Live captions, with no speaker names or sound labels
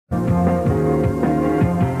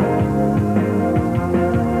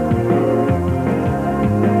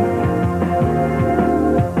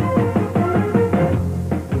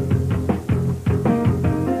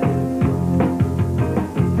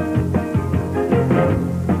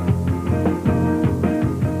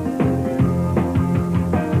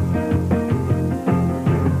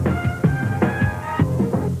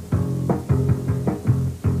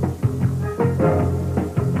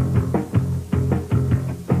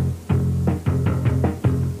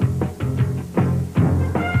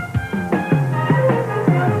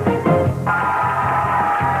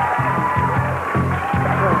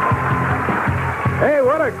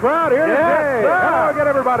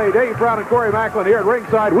everybody. Dave Brown and Corey Macklin here at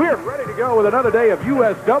ringside. We're ready to go with another day of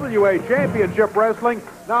USWA Championship Wrestling.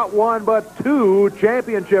 Not one, but two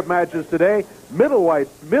championship matches today.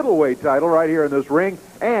 Middleweight title right here in this ring,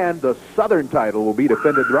 and the Southern title will be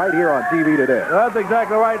defended right here on TV today. That's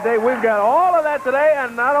exactly right, Dave. We've got all of that today,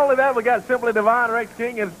 and not only that, we got Simply Devine, Rex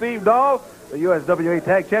King, and Steve Dahl, the USWA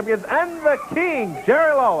Tag Champions, and the King,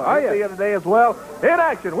 Jerry Lawler. Oh, yeah. Here today as well. In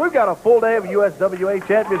action, we've got a full day of USWA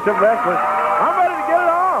Championship Wrestling. I'm ready to get it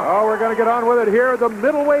on. Oh, we're going to get on with it here. The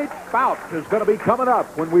middleweight bout is going to be coming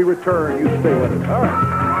up when we return. You stay with us. All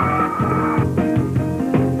right.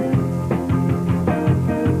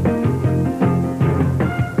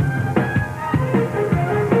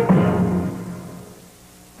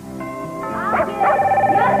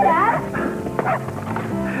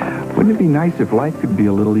 Wouldn't it be nice if life could be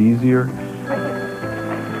a little easier?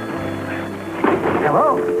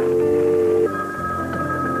 Hello.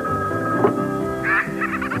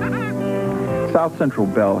 South Central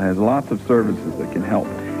Bell has lots of services that can help.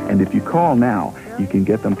 And if you call now, you can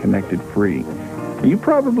get them connected free. You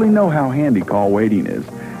probably know how handy call waiting is.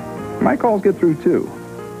 My calls get through, too.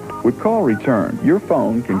 With Call Return, your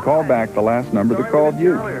phone can call back the last number that called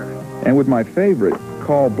you. And with my favorite,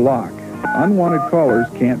 Call Block, unwanted callers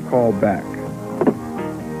can't call back.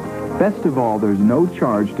 Best of all, there's no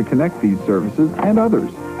charge to connect these services and others.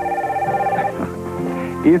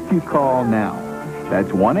 If you call now, that's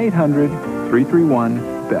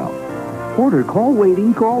 1-800-331-BELL. Order Call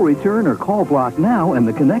Waiting, Call Return, or Call Block now, and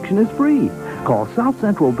the connection is free. Call South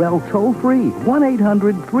Central Bell toll-free,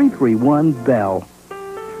 1-800-331-BELL.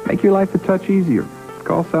 Make your life a touch easier.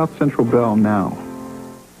 Call South Central Bell now.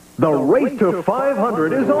 The race to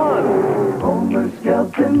 500 is on.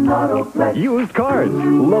 Used cards.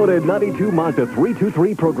 Loaded 92 Mazda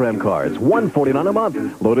 323 program cars, $149 a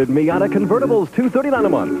month. Loaded Miata convertibles, $239 a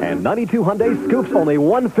month. And 92 Hyundai Scoops, only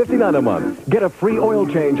 $159 a month. Get a free oil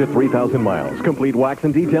change at 3,000 miles. Complete wax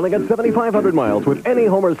and detailing at 7,500 miles with any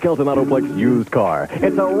Homer Skelton Autoplex used car.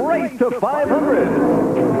 It's a race to 500.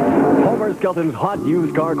 Homer Skelton's Hot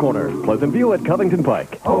Used Car Corner. Pleasant View at Covington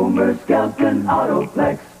Pike. Homer Skelton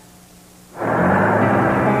Autoplex. Power,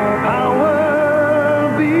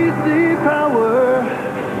 BC Power.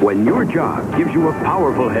 When your job gives you a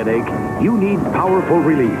powerful headache, you need powerful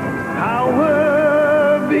relief.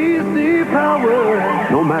 Power, BC Power.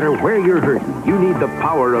 No matter where you're hurting, you need the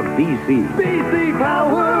power of BC. BC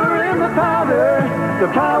Power in the powder. The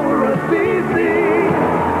power of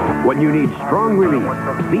BC. When you need strong relief,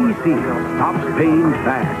 BC stops pain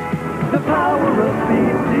fast. The power of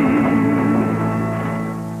BC.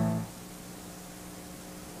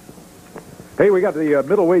 Hey, we got the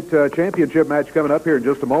middleweight championship match coming up here in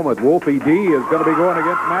just a moment. Wolfie D is going to be going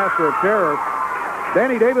against Master of Terror.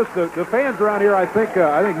 Danny Davis, the fans around here, I think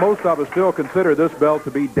most of us still consider this belt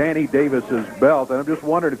to be Danny Davis's belt, and I'm just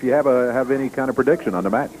wondering if you have any kind of prediction on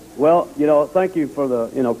the match. Well, thank you for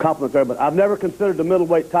the, compliment there, but I've never considered the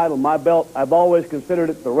middleweight title my belt. I've always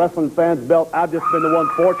considered it the wrestling fans' belt. I've just been the one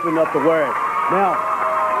fortunate enough to wear it. Now,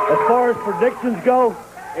 as far as predictions go,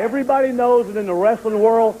 everybody knows that in the wrestling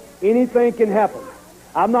world, anything can happen.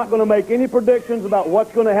 I'm not going to make any predictions about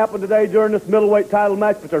what's going to happen today during this middleweight title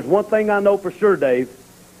match, but there's one thing I know for sure, Dave,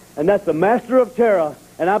 and that's the Master of Terror,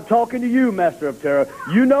 and I'm talking to you, Master of Terror.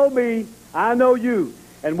 You know me, I know you.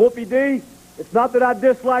 And Wolfie D, it's not that I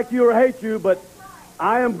dislike you or hate you, but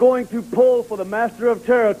I am going to pull for the Master of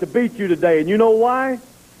Terror to beat you today. And you know why?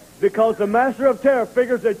 Because the Master of Terror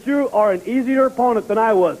figures that you are an easier opponent than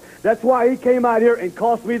I was. That's why he came out here and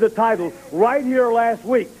cost me the title right here last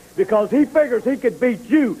week. Because he figures he could beat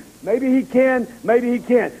you. Maybe he can, maybe he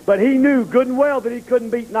can't. But he knew good and well that he couldn't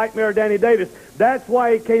beat Nightmare Danny Davis. That's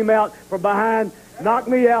why he came out from behind, knocked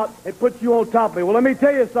me out, and put you on top of me. Well, let me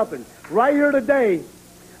tell you something. Right here today,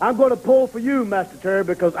 I'm going to pull for you, Master Terry,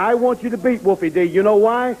 because I want you to beat Wolfie D. You know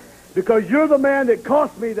why? Because you're the man that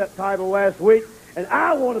cost me that title last week, and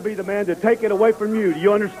I want to be the man to take it away from you. Do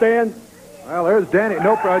you understand? Well, there's Danny.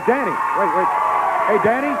 Nope, Danny. Wait. Hey,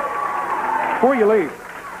 Danny, before you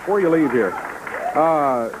leave here,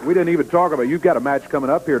 we didn't even talk about, you've got a match coming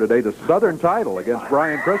up here today, the Southern title against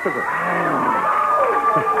Brian Christopher.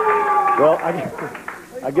 Well,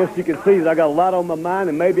 I guess you can see that I got a lot on my mind,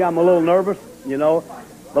 and maybe I'm a little nervous, But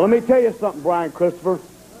let me tell you something, Brian Christopher.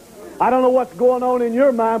 I don't know what's going on in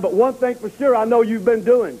your mind, but one thing for sure I know you've been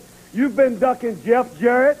doing. You've been ducking Jeff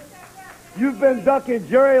Jarrett. You've been ducking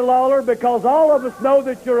Jerry Lawler because all of us know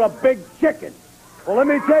that you're a big chicken. Well, let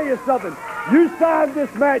me tell you something. You signed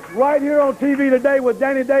this match right here on TV today with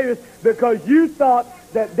Danny Davis because you thought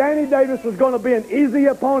that Danny Davis was going to be an easy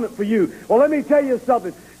opponent for you. Well, let me tell you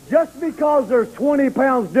something. Just because there's 20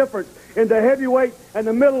 pounds difference in the heavyweight and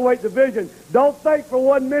the middleweight division. Don't think for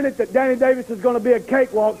 1 minute that Danny Davis is going to be a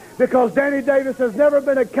cakewalk, because Danny Davis has never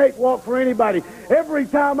been a cakewalk for anybody. Every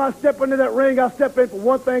time I step into that ring, I step in for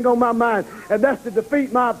one thing on my mind, and that's to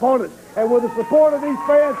defeat my opponents. And with the support of these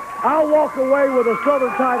fans, I'll walk away with a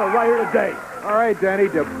Southern title right here today. All right, Danny,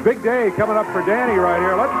 the big day coming up for Danny right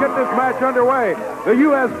here. Let's get this match underway. The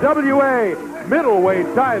USWA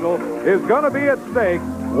middleweight title is going to be at stake.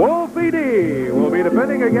 Wolfie D will be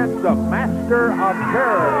defending against the Master of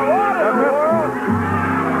Terror.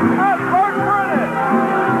 That's Bert Prentice.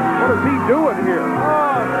 What is he doing here?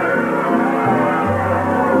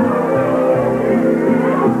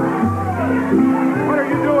 What are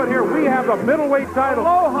you doing here? We have the middleweight title.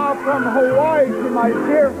 Aloha from Hawaii to my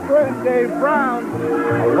dear friend Dave Brown.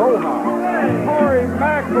 Aloha. Corey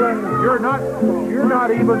Macklin. You're not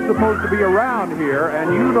even supposed to be around here,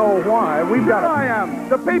 and you know why. We've got I am.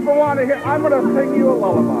 The people want to hear. I'm going to sing you a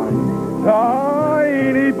lullaby.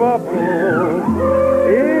 Tiny bubble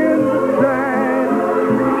in the sand.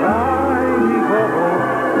 Tiny bubble,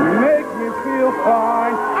 make me feel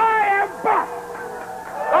fine. I am back.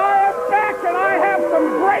 I am back, and I have some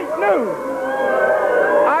great news.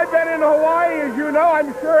 I've been in Hawaii, as you know.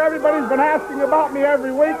 I'm sure everybody's been asking about me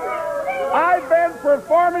every week. I've been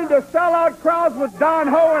performing to sellout crowds with Don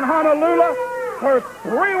Ho in Honolulu for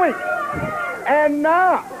 3 weeks. And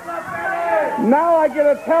now I get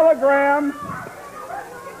a telegram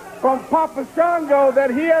from Papa Shango that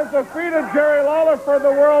he has defeated Jerry Lawler for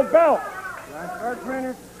the world belt. Bert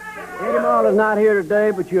Prentice, Eddie Marlin's not here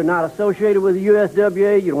today, but you're not associated with the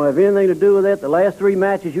USWA. You don't have anything to do with it. The last 3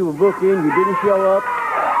 matches you were booked in, you didn't show up.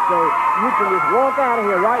 So you can just walk out of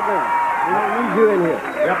here right now. We don't need you in here.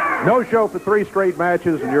 Yep. No show for 3 straight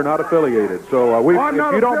matches, and you're not affiliated. So if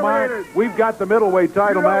you don't mind, we've got the middleweight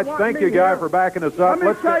title match. Thank you, guy, for backing us up.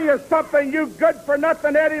 Let me tell you something, you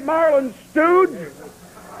good-for-nothing Eddie Marlin stooge.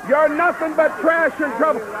 You're nothing but trash and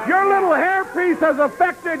trouble. Your little hairpiece has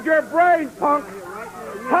affected your brain, punk.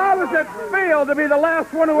 How does it feel to be the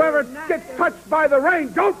last one who ever gets touched by the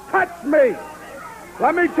rain? Don't touch me.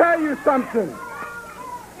 Let me tell you something.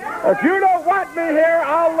 If you don't want me here,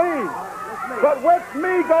 I'll leave. But with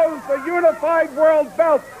me goes the unified world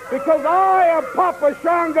belt, because I am Papa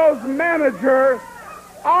Shango's manager.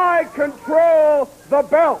 I control the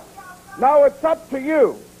belt. Now it's up to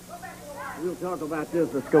you. We'll talk about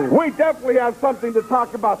this. Let's go. We definitely have something to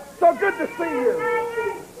talk about. So good to see you.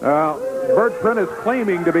 Bert Prentice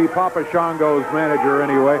claiming to be Papa Shango's manager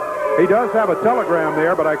anyway. He does have a telegram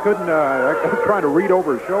there, but I couldn't, I was trying to read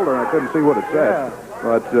over his shoulder and I couldn't see what it said. Yeah.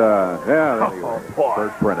 But, there you go.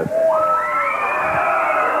 Bert Prentice.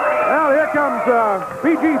 Well, here comes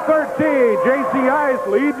PG-13. J.C. Ice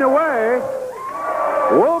leading the way.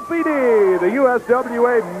 Wolfie D, the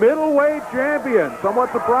USWA middleweight champion,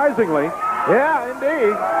 somewhat surprisingly. Yeah,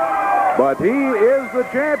 indeed. But he is the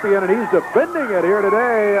champion, and he's defending it here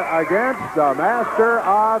today against the Master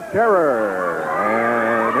of Terror.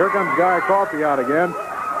 And here comes Guy Coffey out again,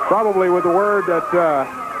 probably with the word that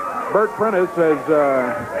Bert Prentice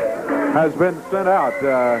has been sent out.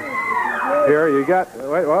 Here you got.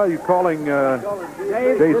 Well, you're calling Dave,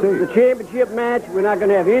 JC. this is the championship match. We're not going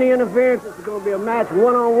to have any interference. This is going to be a match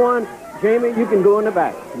one-on-one. Jamie, you can go in the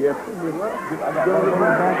back. Yes.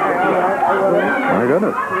 My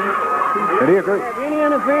goodness. And he agrees. If any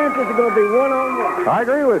interference, this is going to be one-on-one. I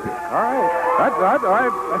agree with you. All right. I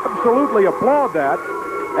absolutely applaud that.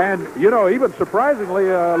 And, you know, even surprisingly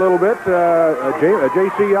a little bit,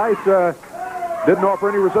 J.C. Ice didn't offer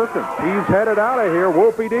any resistance. He's headed out of here.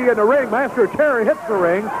 Wolfie D in the ring. Master Terry hits the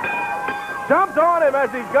ring. Jumps on him as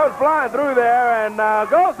he goes flying through there and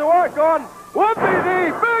goes to work on Wolfie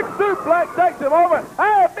D. Big suplex takes him over.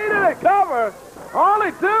 Hey, if he didn't cover.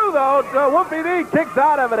 Only 2, though. So Wolfie D kicks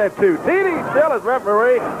out of it at 2. TD still is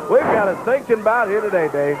referee. We've got a sanctioned bout here today,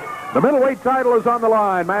 Dave. The middleweight title is on the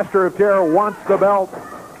line. Master of Terror wants the belt.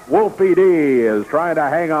 Wolfie D is trying to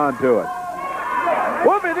hang on to it.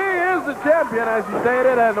 Wolfie D is the champion, as you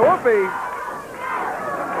stated, and Wolfie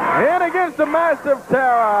in against the Master of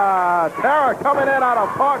Terror. Terror coming in out of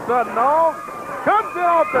parts unknown. Comes in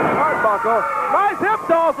off the turnbuckle. Nice hip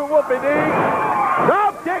toss from Wolfie D.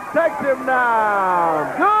 Drop kick takes him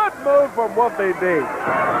down. Good move from Wolfie D.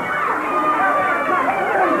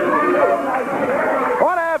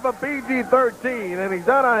 One half of PG-13, and he's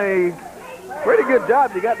done a pretty good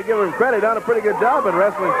job. You got to give him credit. Done a pretty good job in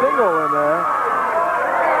wrestling single in there.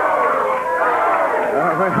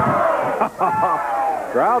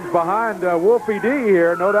 Crowd's behind Wolfie D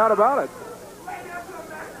here, no doubt about it.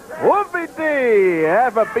 Wolfie D,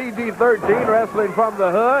 half a PG-13 wrestling from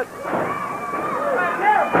the hood.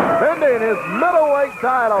 Been defending his middleweight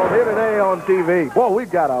title here today on TV. Boy,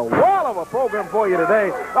 we've got a wall of a program for you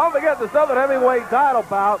today. Don't forget the Southern Heavyweight title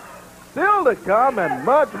bout. Still to come and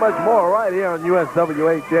much, much more right here on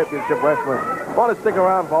USWA Championship Wrestling. Want to stick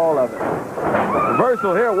around for all of it.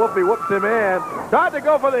 Reversal here. Wolfie whoops him in. Tried to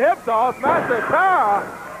go for the hip toss. Master Tara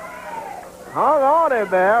hung on in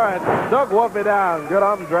there and took Wolfie down. Good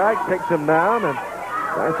arm drag. Takes him down. And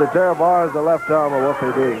Master Tara bars the left arm of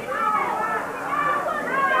Wolfie D.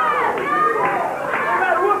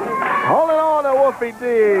 Holding on to Wolfie D.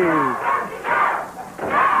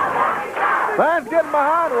 Fans getting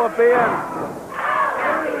behind Wolfie, and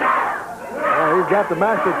he's got the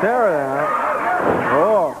Master Terror now.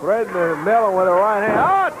 Oh, threading the middle with a right hand.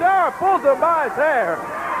 Oh, Terror pulls him by his hair.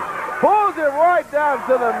 Pulls him right down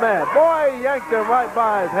to the mat. Boy, he yanked him right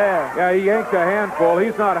by his hair. Yeah, he yanked a handful.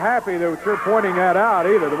 He's not happy that you're pointing that out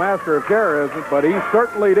either. The Master of Terror isn't, but he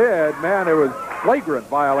certainly did. Man, it was flagrant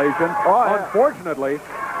violation. Oh, yeah. Unfortunately,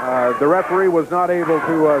 the referee was not able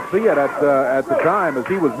to see it at the time as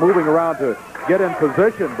he was moving around to get in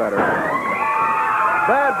position better.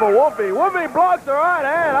 Bad for Wolfie. Wolfie blocks the right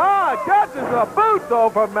hand. Oh, catches a boot, though,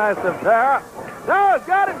 from Massive Terror. Terror's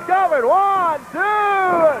got him covered. 1,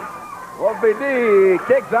 2. Wolfie D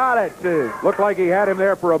kicks out at 2. Looked like he had him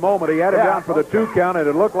there for a moment. He had him down for the 2 count, and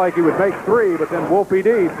it looked like he would make 3, but then Wolfie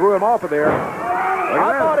D threw him off of there.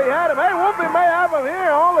 I thought he had him. Hey, Wolfie may have him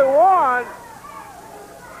here. Only 1.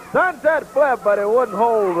 Sunset flip, but it wouldn't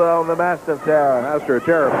hold on the Master of Terror. Master of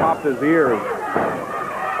Terror popped his ears.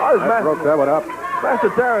 Broke that one up. Master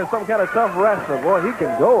Terror is some kind of tough wrestler. Boy, he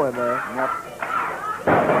can go in there. Yep.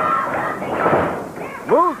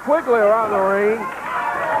 Moves quickly around the ring.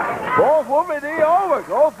 Pulls Wolfie D over.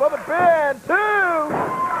 Goes for the pin.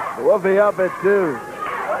 2. Wolfie up at 2.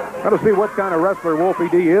 Got to see what kind of wrestler Wolfie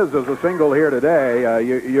D is as a single here today.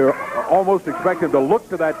 You almost expect him to look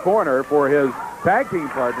to that corner for his tag team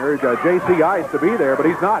partner, J.C. Ice, to be there, but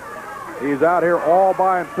he's not. He's out here all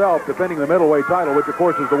by himself defending the middleweight title, which, of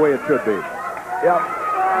course, is the way it should be. Yep.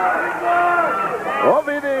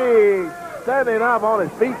 Wolfie D standing up on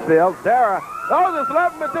his feet still. Terror throws his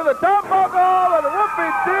left into the turnbuckle, and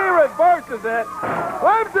Wolfie D reverses it.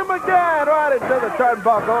 Slams him again right into the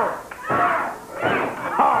turnbuckle.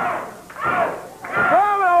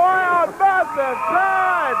 Coming away on Master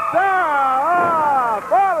side. Terror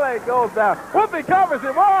finally goes down. Wolfie covers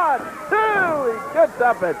him. 1, 2. He gets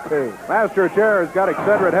up at 2. Master of Terror has got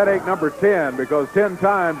Excedrin headache number 10 because 10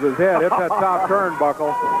 times his head hit that top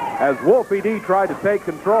turnbuckle as Wolfie D tried to take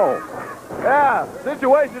control. Yeah,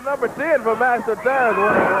 situation number 10 for Master Terror.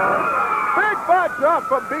 Big fat drop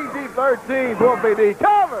from BG-13. Wolfie D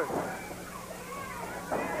covers.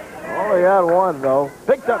 Only had 1, though.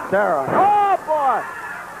 Picked up Terror. Oh, boy.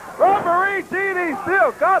 Referee T.D.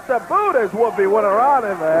 still got the boot as Wolfie went around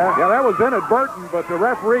in there. Yeah, that was Burton, but the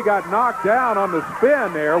referee got knocked down on the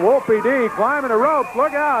spin there. Wolfie D climbing the ropes.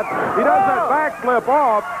 Look out. He does that backflip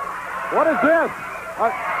off. What is this?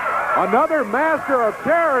 Another Master of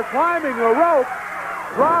Terror climbing the rope.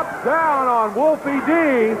 Drops down on Wolfie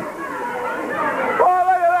D. Boy,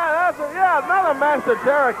 look at that. Another Master of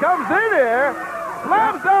Terror comes in here.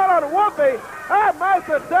 Slams down on Wolfie. That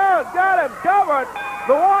Master Terror's got him covered.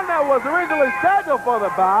 The one that was originally scheduled for the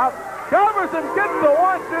bout. Covers him, gets the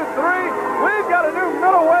 1, 2, 3. We've got a new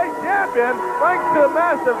middleweight champion thanks to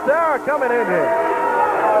Master Terror coming in here.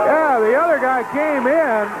 Yeah, the other guy came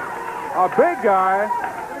in, a big guy,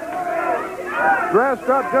 dressed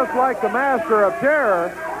up just like the Master of Terror.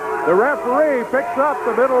 The referee picks up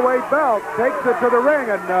the middleweight belt, takes it to the ring,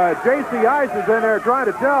 and J.C. Ice is in there trying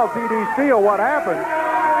to tell T.D. Steele what happened.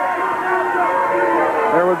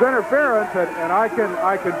 There was interference, and I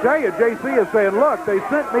can tell you, J.C. is saying, look, they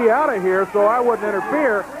sent me out of here so I wouldn't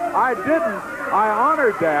interfere. I didn't. I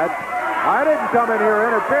honored that. I didn't come in here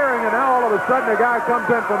interfering, and now all of a sudden a guy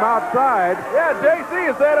comes in from outside. Yeah,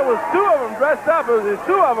 J.C. is saying it was 2 of them dressed up. It was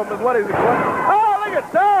 2 of them is what he's explaining. Oh, look at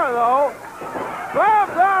Terror, though.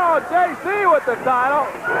 Slams down on J.C. with the title.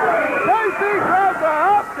 J.C. grabs the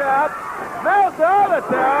hubcap, nails the other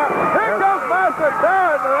Terror. Here comes Master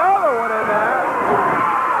Terror and the other one in there.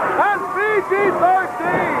 And BG-13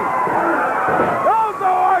 goes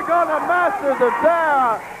to work on the Masters of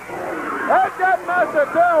Terror. They've got Master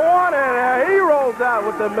Terror 1 in there. He rolls out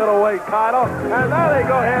with the middleweight title. And now they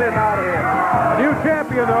go heading out of here. New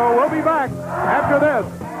champion, though. We'll be back after this.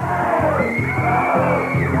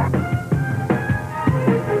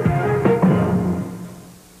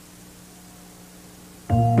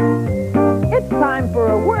 It's time for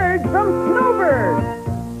a word from Snowbird.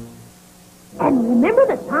 And remember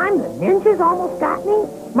the time the ninjas almost got me?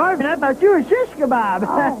 Marvin, I thought you were shish kebab.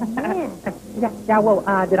 Oh, man.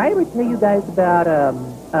 Well, did I ever tell you guys about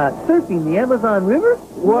surfing the Amazon River?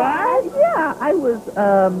 What? Yeah, I was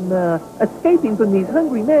escaping from these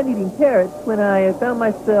hungry man-eating parrots when I found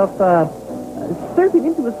myself surfing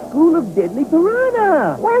into a school of deadly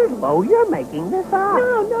piranha. Winslow, you're making this up.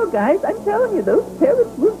 No, guys, I'm telling you, those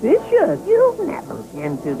parrots were vicious. You've never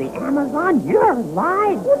been to the Amazon. You're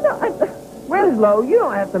lying. Well, no, Winslow, you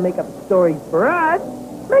don't have to make up stories for us.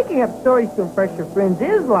 Making up stories to impress your friends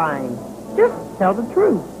is lying. Just tell the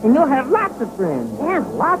truth, and you'll have lots of friends.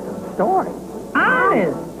 And lots of stories.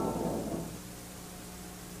 Honest.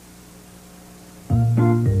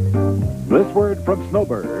 This word from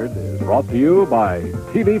Snowbird is brought to you by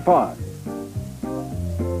TV5.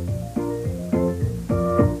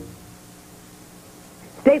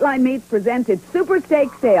 State Line Meats presents its Super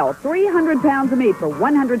Steak Sale. 300 pounds of meat for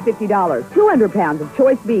 $150. 200 pounds of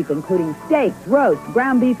choice beef, including steaks, roast,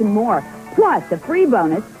 ground beef, and more. Plus, the free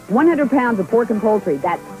bonus, 100 pounds of pork and poultry.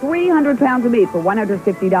 That's 300 pounds of meat for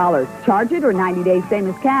 $150. Charge it or 90 days, same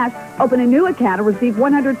as cash. Open a new account and receive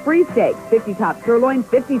 100 free steaks, 50 top sirloin,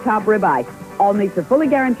 50 top ribeye. All meats are fully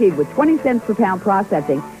guaranteed with 20 cents per pound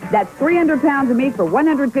processing. That's 300 pounds of meat for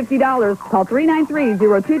 $150. Call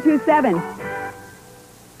 393-0227.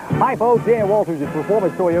 Hi, folks. Dan Walters at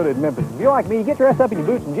Performance Toyota in Memphis. If you're like me, you get dressed up in your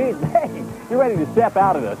boots and jeans, and hey, you're ready to step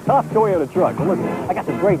out in a tough Toyota truck. Well, look, I got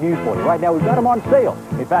some great news for you. Right now, we've got them on sale.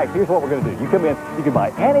 In fact, here's what we're going to do. You come in, you can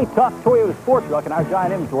buy any tough Toyota sport truck in our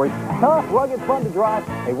giant inventory. Tough, rugged, fun to drive,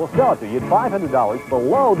 and we'll sell it to you at $500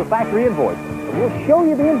 below the factory invoice. And we'll show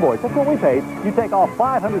you the invoice. That's what we paid. You take off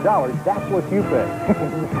 $500, that's what you pay.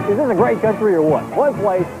 Is this a great country or what? One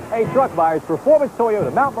place, hey, truck buyers, Performance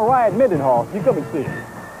Toyota, Mount Moriah and Mendenhall. You come and see us.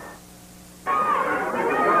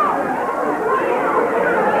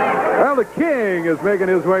 Well, the King is making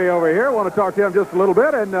his way over here. I want to talk to him just a little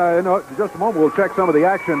bit, and in just a moment we'll check some of the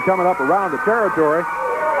action coming up around the territory.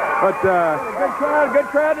 But good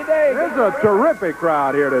crowd today. There's a terrific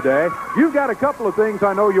crowd here today. You've got a couple of things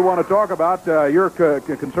I know you want to talk about. You're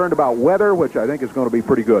concerned about weather, which I think is going to be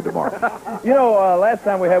pretty good tomorrow. Last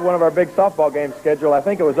time we had one of our big softball games scheduled, I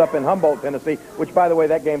think it was up in Humboldt, Tennessee, which, by the way,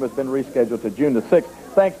 that game has been rescheduled to June the 6th.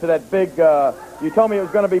 Thanks to that big, you told me it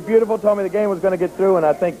was going to be beautiful, told me the game was going to get through, and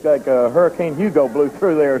I think like Hurricane Hugo blew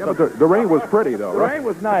through there. Yeah, but the rain was pretty, though, right? The rain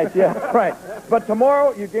was nice, yeah, right. But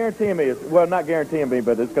tomorrow, you guarantee me, well, not guaranteeing me,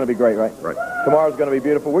 but it's going to be great, right? Right. Tomorrow's going to be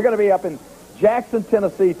beautiful. We're going to be up in Jackson,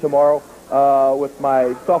 Tennessee tomorrow with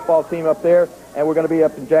my softball team up there, and we're going to be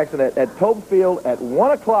up in Jackson at Tobe Field at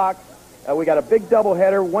 1 o'clock. We got a big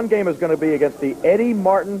doubleheader. One game is going to be against the Eddie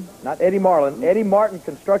Martin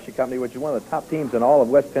Construction Company, which is one of the top teams in all of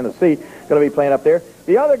West Tennessee, going to be playing up there.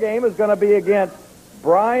 The other game is going to be against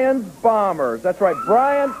Bryan's Bombers. That's right,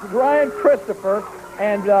 Brian Christopher,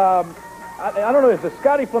 and I don't know, is it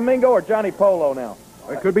Scotty Flamingo or Johnny Polo now?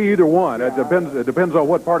 It could be either one. It depends on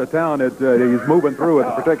what part of town he's moving through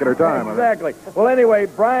at the particular time. Exactly. Well, anyway,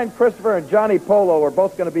 Brian Christopher and Johnny Polo are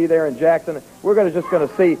both going to be there in Jackson. We're just going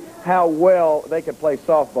to see how well they can play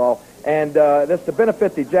softball. And that's to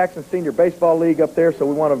benefit the Jackson Senior Baseball League up there, so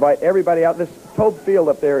we want to invite everybody out. This Tobe Field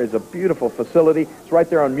up there is a beautiful facility. It's right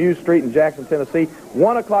there on Muse Street in Jackson, Tennessee.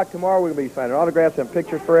 1 o'clock tomorrow, we're going to be signing autographs and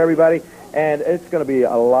pictures for everybody. And it's going to be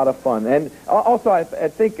a lot of fun. And also, I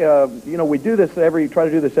think, we do this try to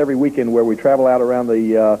do this every weekend where we travel out around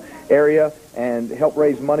the area and help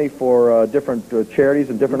raise money for different charities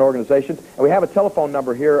and different organizations. And we have a telephone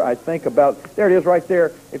number here, I think there it is right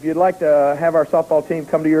there. If you'd like to have our softball team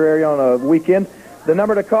come to your area on a weekend, the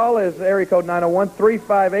number to call is area code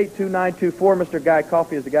 901-358-2924. Mr. Guy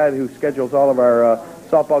Coffey is the guy who schedules all of our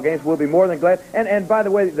softball games. We'll be more than glad. And by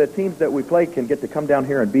the way, the teams that we play can get to come down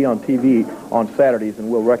here and be on TV on Saturdays,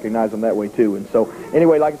 and we'll recognize them that way, too. And so,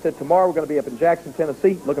 anyway, like I said, tomorrow we're going to be up in Jackson,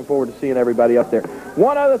 Tennessee. Looking forward to seeing everybody up there.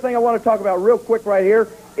 One other thing I want to talk about real quick right here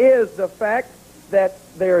is the fact that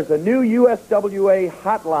there's a new USWA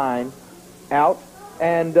hotline out,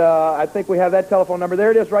 and I think we have that telephone number.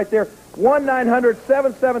 There it is right there,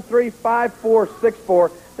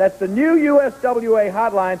 1-900-773-5464. That's the new USWA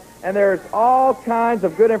hotline, and there's all kinds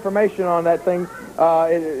of good information on that thing.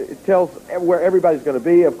 It tells where everybody's going to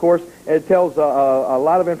be, of course. It tells a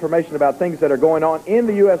lot of information about things that are going on in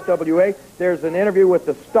the USWA. There's an interview with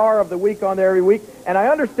the star of the week on there every week, and I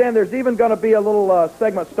understand there's even going to be a little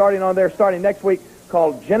segment starting next week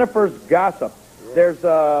called Jennifer's Gossip. There's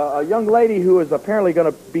a young lady who is apparently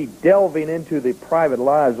going to be delving into the private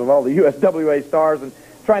lives of all the USWA stars and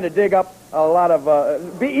trying to dig up a lot of,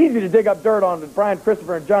 be easy to dig up dirt on Brian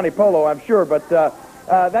Christopher and Johnny Polo, I'm sure, but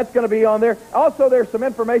that's going to be on there. Also, there's some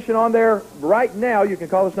information on there right now. You can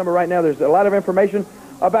call this number right now. There's a lot of information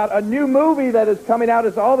about a new movie that is coming out.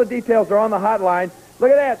 All the details are on the hotline.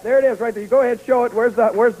 Look at that. There it is right there. You go ahead and show it. Where's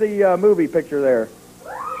the movie picture there?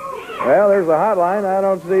 Well, there's the hotline. I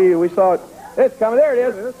don't see. We saw it. It's coming. There it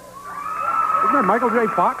is. Isn't that Michael J.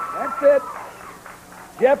 Fox? That's it.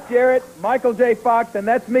 Jeff Jarrett, Michael J. Fox, and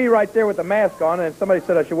that's me right there with the mask on. And somebody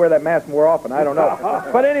said I should wear that mask more often. I don't know.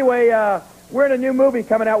 But anyway, we're in a new movie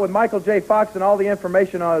coming out with Michael J. Fox, and all the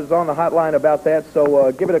information is on the hotline about that.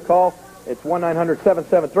 So give it a call. It's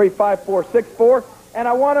 1-900-773-5464. And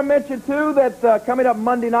I want to mention, too, that coming up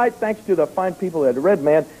Monday night, thanks to the fine people at Red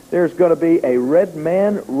Man, there's going to be a Red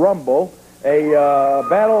Man Rumble, a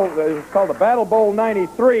battle, it's called the Battle Bowl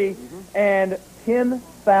 93, and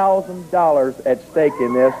 $10,000 at stake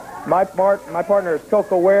in this. My partner is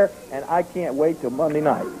Coco Ware, and I can't wait till Monday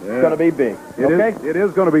night. It's going to be big. It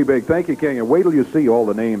is going to be big. Thank you, King. And wait till you see all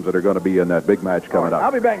the names that are going to be in that big match coming up.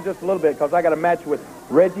 I'll be back in just a little bit because I got a match with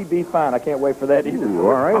Reggie B. Fine. I can't wait for that either.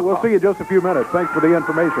 All right. We'll see you in just a few minutes. Thanks for the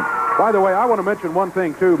information. By the way, I want to mention one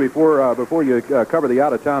thing, too, before you cover the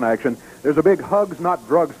out-of-town action. There's a big Hugs Not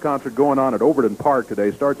Drugs concert going on at Overton Park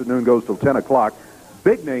today. Starts at noon, goes till 10 o'clock.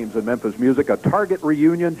 Big names in Memphis music, a Target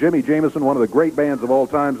reunion, Jimmy Jameson, one of the great bands of all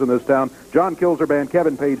times in this town, John Kilzer Band,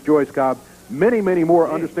 Kevin Page, Joyce Cobb, many, many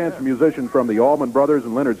more understands musicians from the Allman Brothers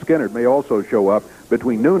and Leonard Skinner may also show up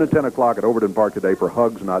between noon and 10 o'clock at Overton Park today for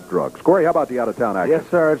Hugs Not Drugs. Corey, how about the out-of-town action? Yes,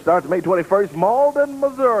 sir. It starts May 21st, Malden,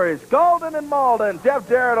 Missouri. Golden and Malden. Jeff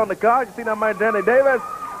Jarrett on the card. You see that man, Danny Davis.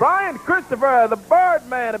 Brian Christopher, the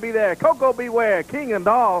Birdman, to be there. Coco Beware, King and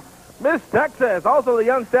Doll. Miss Texas, also the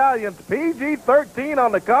Young Stallions, PG-13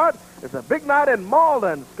 on the card. It's a big night in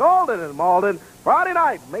Malden, Golden in Malden. Friday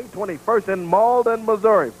night, May 21st in Malden,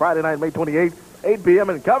 Missouri. Friday night, May 28th, 8 p.m.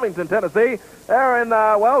 in Covington, Tennessee. There in,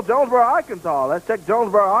 Jonesboro, Arkansas. Let's check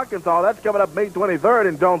Jonesboro, Arkansas. That's coming up May 23rd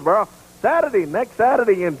in Jonesboro. Next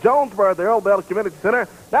Saturday in Jonesboro at the Earl Bell Community Center.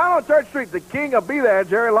 Down on Church Street, the King will be there.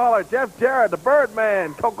 Jerry Lawler, Jeff Jarrett, the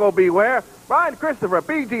Birdman, Coco Beware, Brian Christopher,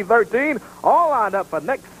 PG-13, all lined up for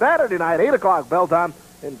next Saturday night, 8 o'clock bell time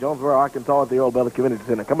in Jonesboro, Arkansas at the Earl Bell Community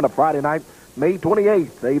Center. Coming up Friday night, May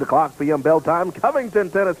 28th, 8 o'clock p.m. bell time,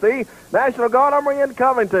 Covington, Tennessee. National Guard Armory in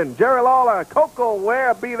Covington. Jerry Lawler, Coco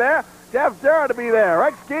Ware be there. Jeff Jarrett to be there.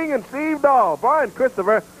 Rex King and Steve Dahl. Brian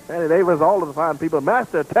Christopher, Danny Davis, all of the fine people.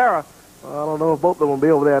 Master Terra. I don't know if both of them will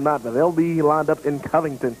be over there or not, but they'll be lined up in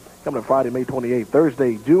Covington coming up Friday, May 28th.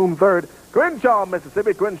 Thursday, June 3rd, Crenshaw,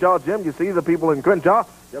 Mississippi. Crenshaw, Jim, you see the people in Crenshaw.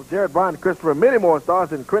 Jeff Jarrett, Brian Christopher, many more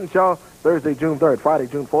stars in Crenshaw. Thursday, June 3rd. Friday,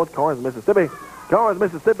 June 4th, Corinth, Mississippi. Corinth,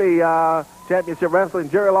 Mississippi, Championship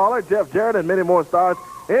Wrestling. Jerry Lawler, Jeff Jarrett, and many more stars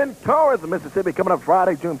in Corinth, Mississippi. Coming up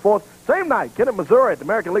Friday, June 4th. Same night, Kennett, Missouri, at the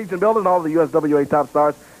American Legion Building. All the USWA top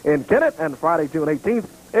stars in Kennett. And Friday, June 18th.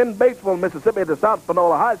 In Batesville, Mississippi, at the South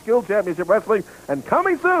Panola High School Championship Wrestling. And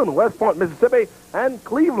coming soon, West Point, Mississippi, and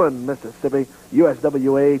Cleveland, Mississippi.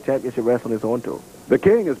 USWA Championship Wrestling is on tour. The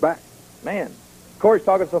King is back. Man, Corey's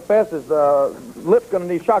talking so fast, his lip's going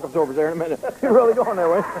to need shock absorbers there in a minute. You're really going there,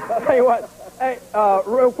 Wayne. I'll tell you what. Hey,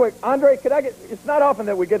 real quick, Andre, it's not often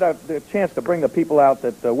that we get the chance to bring the people out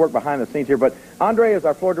that work behind the scenes here, but Andre is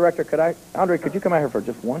our floor director. Andre, could you come out here for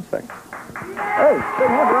just 1 second? Hey, shake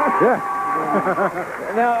hands, Ron. Yeah.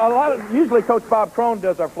 Now, usually Coach Bob Crone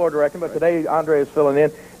does our floor directing, but today Andre is filling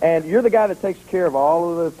in. And you're the guy that takes care of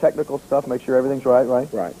all of the technical stuff, make sure everything's right?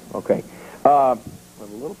 Right. Okay. We have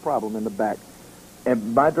a little problem in the back.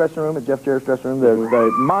 In my dressing room, at Jeff Jarrett's dressing room,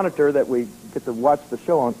 the monitor that we get to watch the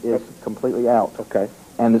show on is completely out. Okay.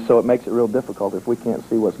 And so it makes it real difficult if we can't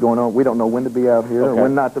see what's going on. We don't know when to be out here or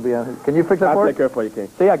when not to be out here. Can you fix that for us? I'll take care for you, King.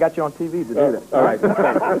 See, I got you on TV to do that. All right.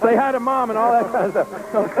 Say hi to Mom and all that kind of stuff.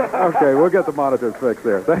 Okay, we'll get the monitors fixed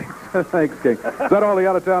there. Thanks, King. Is that all the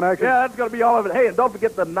out-of-town action? Yeah, that's going to be all of it. Hey, and don't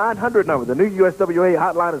forget the 900 number. The new USWA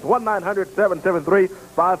hotline is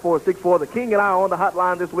 1-900-773-5464. The King and I are on the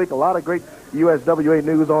hotline this week. A lot of great USWA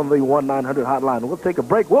news on the 1-900 hotline. We'll take a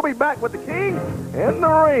break. We'll be back with the King in the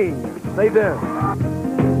ring. Stay tuned.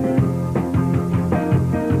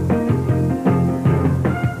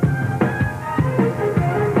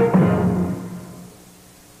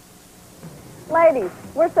 Ladies,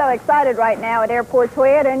 we're so excited right now at Airport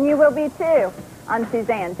Toyota, and you will be too. I'm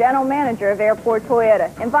Suzanne, General Manager of Airport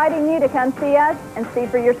Toyota, inviting you to come see us and see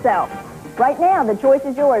for yourself. Right now, the choice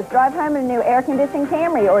is yours. Drive home in a new air-conditioned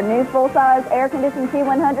Camry or new full-size air-conditioned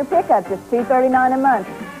T100 pickup, just $239 a month.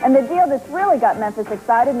 And the deal that's really got Memphis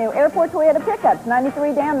excited, new Airport Toyota pickups,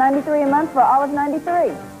 $93 down, $93 a month for all of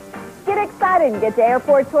 '93. Get excited and get to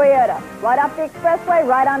Airport Toyota. Right off the expressway,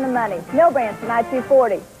 right on the money. Mill Branch from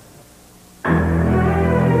I-240.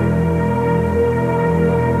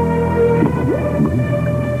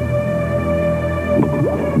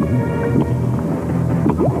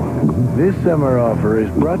 This summer offer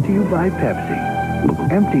is brought to you by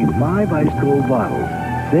Pepsi. Empty 5 ice cold bottles,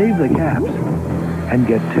 save the caps, and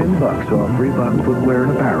get $10 off Reebok footwear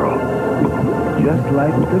and apparel. Just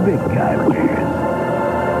like the big guy wears.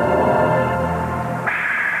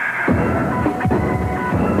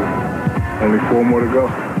 Only 4 more to go.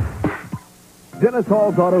 Dennis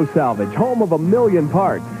Hall's Auto Salvage, home of a million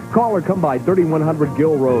parts. Call or come by 3100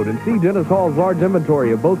 Gill Road and see Dennis Hall's large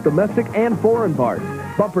inventory of both domestic and foreign parts.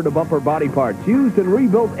 Bumper-to-bumper body parts used in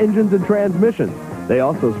rebuilt engines and transmissions. They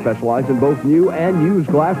also specialize in both new and used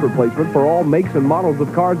glass replacement for all makes and models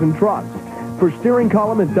of cars and trucks. For steering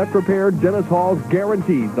column and deck repair, Dennis Hall's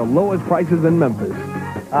guaranteed the lowest prices in Memphis.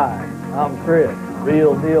 Hi, I'm Chris.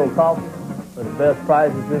 Real deal coffee for the best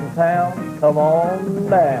prices in town. Come on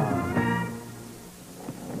down.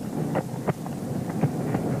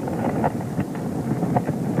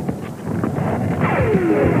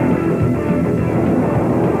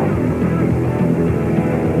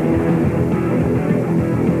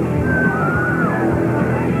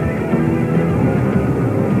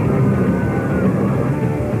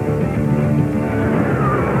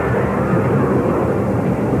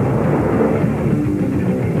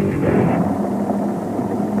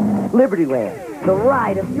 Libertyland, the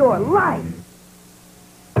ride of your life.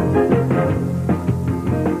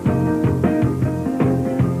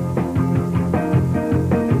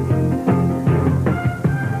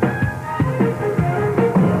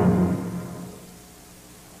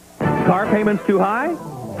 Car payments too high?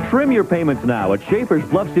 Trim your payments now at Schaefer's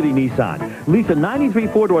Bluff City Nissan. Lease a 93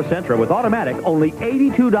 four-door Sentra with automatic only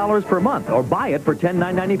 $82 per month or buy it for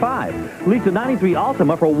 $10,995. Lease a 93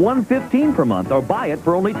 Altima for $115 per month or buy it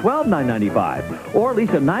for only $12,995. Or lease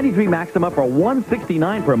a 93 Maxima for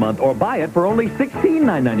 $169 per month or buy it for only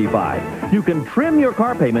 $16,995. You can trim your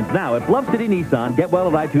car payments now at Bluff City Nissan. Get well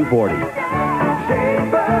at I-240.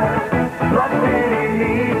 Schaefer's Bluff City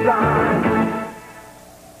Nissan.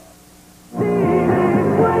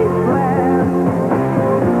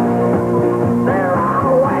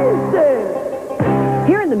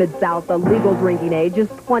 Here in the Mid-South, the legal drinking age is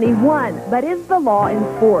 21. But is the law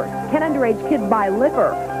enforced? Can underage kids buy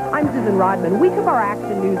liquor? I'm Susan Rodman. We took our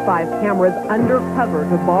Action News 5 cameras undercover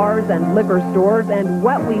to bars and liquor stores, and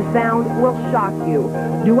what we found will shock you.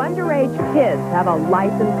 Do underage kids have a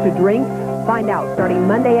license to drink? Find out starting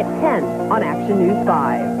Monday at 10 on Action News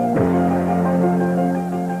 5.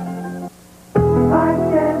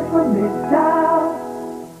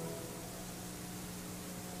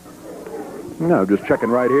 No, just checking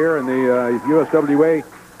right here, and the USWA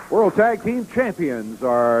World Tag Team Champions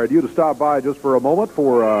are due to stop by just for a moment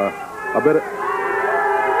for a bit of...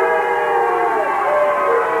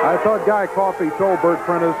 I thought Guy Coffey told Bert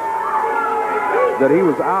Prentice that he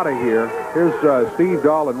was out of here. Here's Steve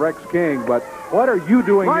Dahl and Rex King, but what are you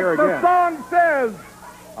doing like here again? Like the song says,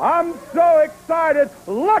 I'm so excited.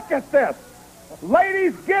 Look at this.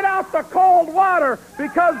 Ladies, get out the cold water,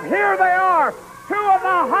 because here they are. Two of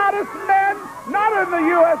the hottest men, not in the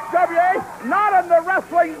USWA, not in the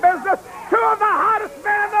wrestling business, two of the hottest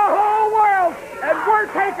men in the whole world, and we're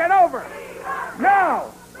taking over.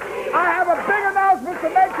 Now, I have a big announcement to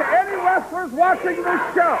make to any wrestlers watching this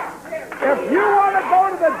show. If you want to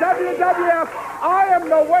go to the WWF, I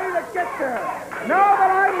am the way to get there. Now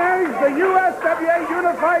that I manage the USWA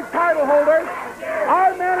Unified title holders,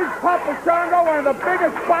 I manage Papa Shango, one of the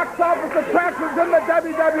biggest box office attractions in the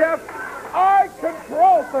WWF. I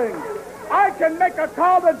control things. I can make a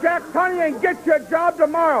call to Jack Tunney and get you a job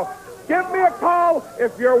tomorrow. Give me a call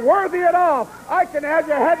if you're worthy at all. I can have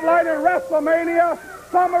you headlining WrestleMania,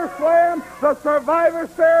 SummerSlam, the Survivor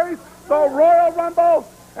Series, the Royal Rumble,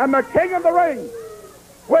 and the King of the Ring,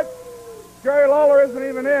 which Jerry Lawler isn't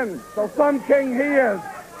even in, so some king he is.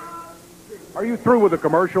 Are you through with the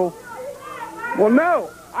commercial? Well, no.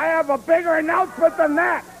 I have a bigger announcement than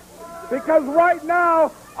that, because right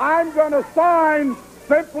now I'm going to sign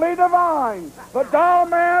Simply Devine. The doll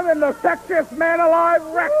man and the sexiest man alive,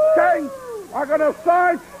 Rex King, are going to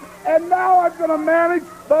sign. And now I'm going to manage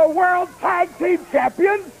the World Tag Team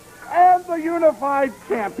Champions and the Unified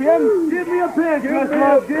Champion. Give me a pin, Give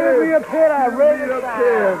me a pin. I'm ready to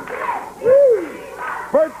sign.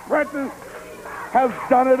 Bert Prentice has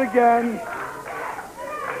done it again.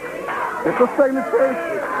 It's a signature.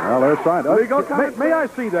 Well, they're signed. May I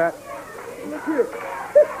see that? Look here.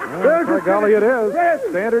 By golly, it is.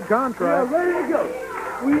 Standard contract. Yeah, ready to go.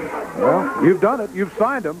 Well, you've done it. You've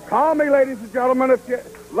signed them. Call me, ladies and gentlemen. If you,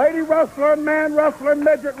 lady wrestler, man wrestler,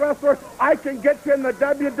 midget wrestler, I can get you in the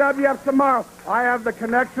WWF tomorrow. I have the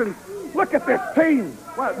connections. Look at this team.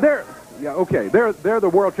 Well, Yeah, okay. They're the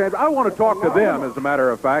world champions. I want to talk to them, as a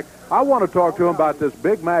matter of fact. I want to talk to them about this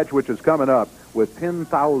big match which is coming up with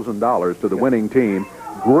 $10,000 to the winning team.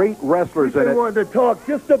 Great wrestlers in it. I wanted to talk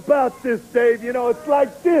just about this, Dave. You know, it's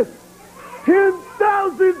like this.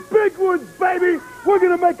 10,000 big ones, baby. We're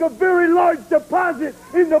going to make a very large deposit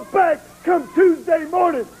in the bank come Tuesday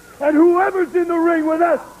morning. And whoever's in the ring with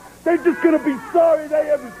us, they're just going to be sorry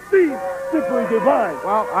they ever seen Simply Devine.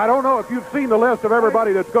 Well, I don't know if you've seen the list of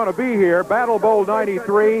everybody that's going to be here. Battle Bowl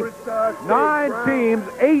 93, 9 teams,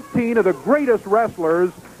 18 of the greatest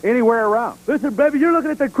wrestlers anywhere around. Listen, baby, you're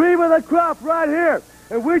looking at the cream of the crop right here.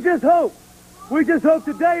 And we just hope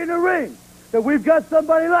today in the ring that we've got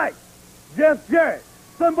somebody like Jeff Jarrett,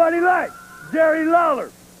 somebody like Jerry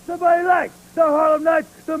Lawler, somebody like the Harlem Knights,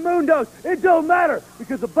 the Moondogs. It don't matter,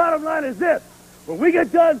 because the bottom line is this. When we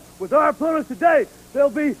get done with our opponents today, there'll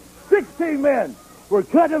be 16 men. We're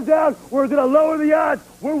cutting them down. We're going to lower the odds.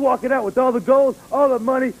 We're walking out with all the gold, all the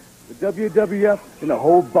money, the WWF, and the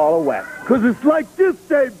whole ball of wax. Because it's like this,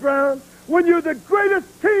 Dave Brown. When you're the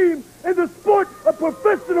greatest team in the sport of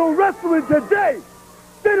professional wrestling today,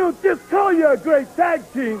 they don't just call you a great tag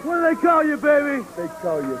team. What do they call you, baby? They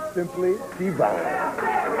call you Simply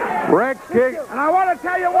Devine. Rex King. And I want to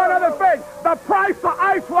tell you one other thing. The price of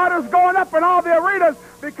ice water's going up in all the arenas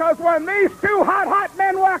because when these two hot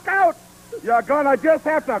men walk out, you're going to just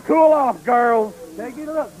have to cool off, girls. Take it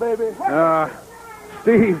up, baby.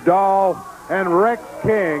 Steve Dahl and Rex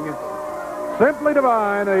King. Simply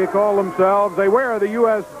Devine, they call themselves. They wear the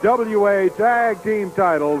USWA tag team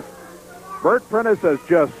titles. Bert Prentice has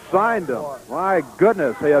just signed them. My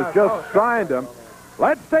goodness, he has just signed them.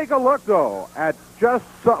 Let's take a look, though, at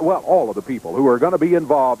all of the people who are going to be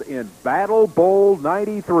involved in Battle Bowl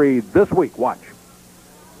 93 this week. Watch.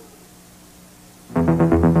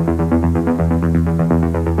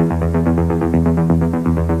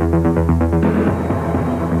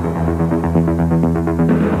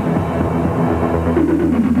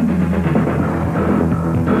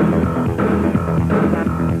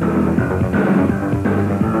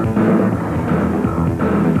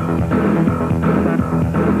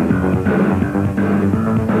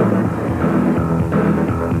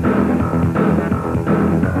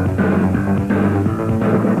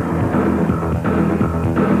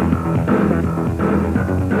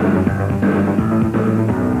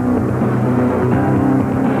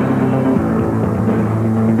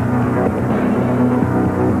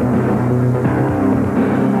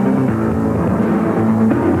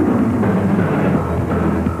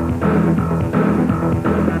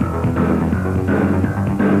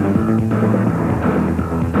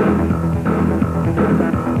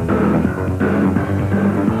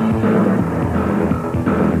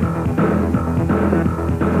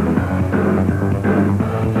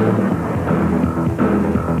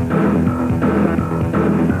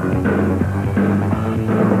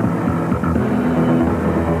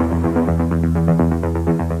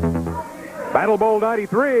 Battle Bowl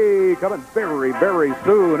 93 coming very, very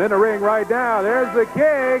soon. In the ring right now, there's the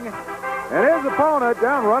King and his opponent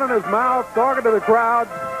down running his mouth, talking to the crowd.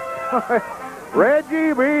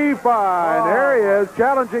 Reggie B. Fine. There he is,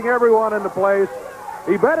 challenging everyone in the place.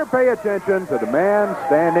 He better pay attention to the man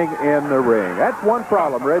standing in the ring. That's one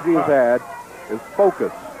problem Reggie has had, is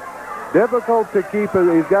focus. Difficult to keep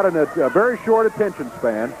it. He's got a very short attention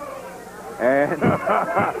span. And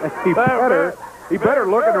he better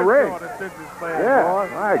look in the ring. Yeah,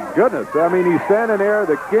 my goodness. I mean, he's standing there.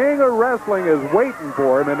 The king of wrestling is waiting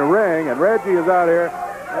for him in the ring, and Reggie is out here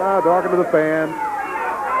talking to the fans.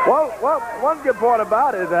 Well, one good part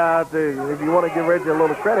about it, if you want to give Reggie a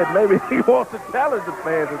little credit, maybe he wants to challenge the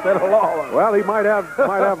fans instead of Lawler. Well, he might have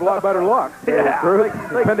a lot better luck.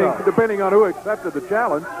 Depending on who accepted the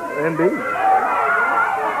challenge. Indeed.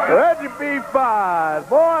 Reggie B. Fine.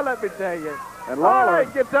 Boy, let me tell you. And Lawler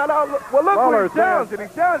gets out. Well, look who he's challenging.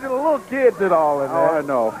 He's challenging the little kids and all in there. Oh, I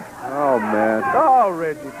know. Oh, man. Oh,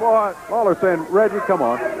 Reggie, boy. Lawler saying, Reggie, come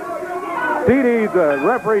on.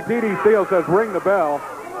 Referee T.D. Steele says, ring the bell.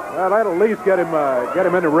 Well, that'll at least get him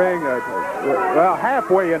in the ring.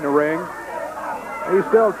 Halfway in the ring. He's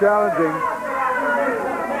still challenging.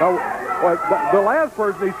 The last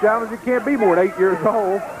person he's challenging can't be more than 8 years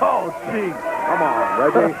old. Oh, gee. Come on,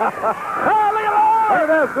 Reggie. Oh, look at Lawler. Look at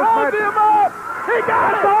this. Hold him up. He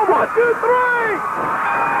got it. 1, 2, 3.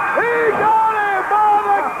 He got him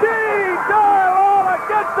by the key. Jerry Lawler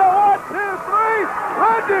gets the 1, 2, 3.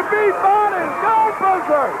 Reggie B. Fine is gone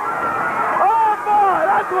berserk. Oh, boy,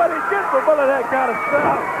 that's what he gets for pulling that kind of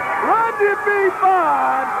stuff. Reggie B.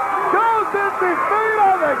 Fine goes in defeat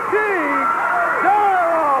of the king. Jerry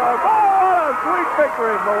Lawler. Boy, what a sweet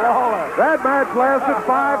victory for Lawler. That match lasted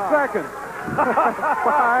 5 seconds.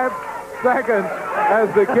 5 seconds as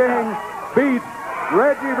the King beats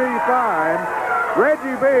Reggie B. Fine.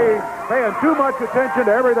 Reggie B. paying too much attention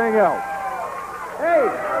to everything else. Hey!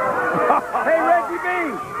 Hey, Reggie B.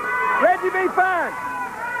 Reggie B. Fine.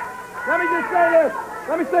 Let me just say this.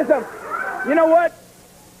 Let me say something. You know what?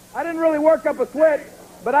 I didn't really work up a sweat,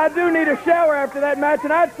 but I do need a shower after that match,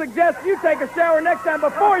 and I'd suggest you take a shower next time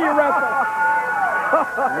before you wrestle.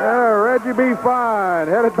 Yeah, Reggie B. Fine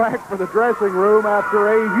headed back for the dressing room after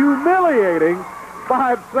a humiliating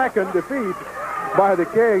 5-second defeat by the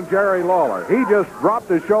King, Jerry Lawler. He just dropped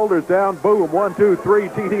his shoulders down, boom, 1, 2, 3,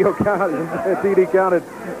 TD counted,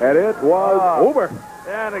 and it was over.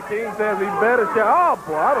 Yeah, and the King says he better show. Oh,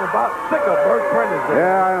 boy, I'm about sick of Bert Prentice.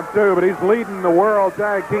 Yeah, I am too, but he's leading the World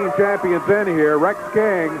Tag Team Champions in here. Rex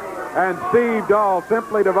King and Steve Dahl,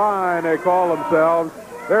 Simply Devine, they call themselves.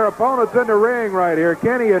 Their opponents in the ring right here,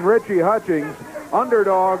 Kenny and Richie Hutchings,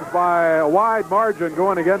 underdogs by a wide margin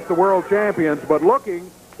going against the world champions, but looking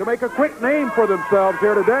to make a quick name for themselves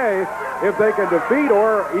here today if they can defeat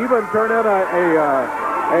or even turn in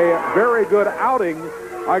a very good outing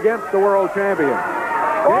against the world champion.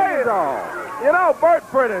 Boy, you know, Bert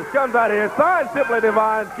Prentice comes out here, signed Simply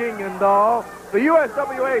Divine, King and Dahl, the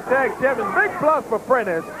USWA Tag Champion. Big plus for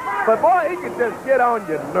Prentice, but boy, he can just get on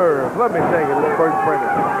your nerves. Let me tell you, this Bert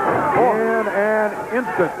Prentice. In an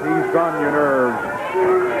instant, he's on your nerves.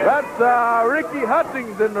 That's Ricky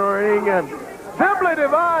Hutchings in the ring, and Simply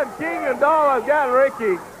Divine, King and Dahl have got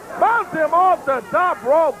Ricky. Bounce him off the top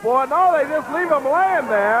rope, boy. No, they just leave him laying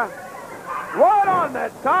there. Right on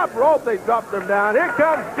that top rope, they dropped him down. Here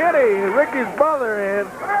comes Kenny, Ricky's brother in.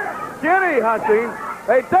 Kenny Hutchings.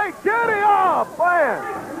 They take Kenny off, man.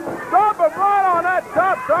 Drop him right on that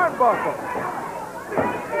top turnbuckle.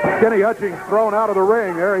 Kenny Hutchings thrown out of the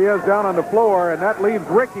ring. There he is down on the floor, and that leaves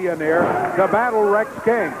Ricky in there to battle Rex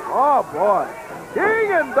King. Oh, boy.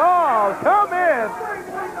 King and Dahl come in.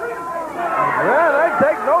 Yeah, they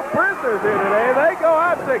take no prisoners here today. They go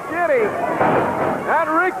after Kenny and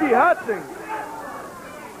Ricky Hutchings.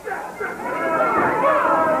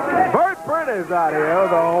 Bert Prentice out here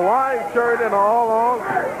with a Hawaiian shirt and all on.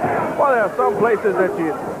 Well, there are some places that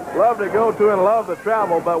you love to go to and love to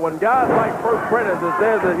travel, but when guys like Bert Prentice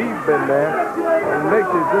says that he's been there, it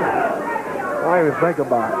makes you just don't even think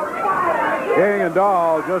about it. King and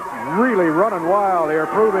Dahl just really running wild here,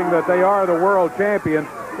 proving that they are the world champions.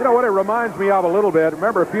 You know what it reminds me of a little bit?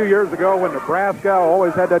 Remember a few years ago when Nebraska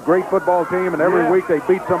always had that great football team, and every week they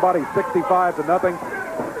beat somebody 65-0?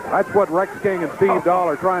 That's what Rex King and Steve Dahl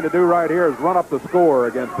are trying to do right here, is run up the score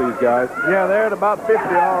against these guys. Yeah, they're at about 50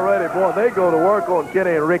 already. Boy, they go to work on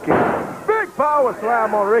Kenny and Ricky. Big power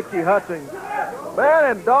slam on Ricky Hutchings. Man,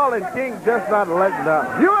 and Dahl and King just not letting up.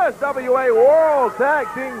 USWA World Tag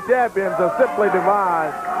Team Champions are Simply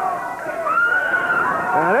Divine.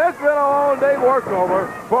 And it's been a long day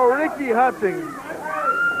workover for Ricky Hutchings.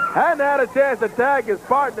 Hadn't had a chance to tag his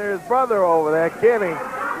partner, his brother over there, Kenny.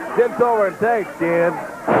 Gets over and tags Ken.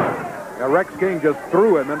 Now, Rex King just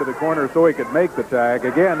threw him into the corner so he could make the tag.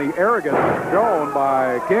 Again, the arrogance shown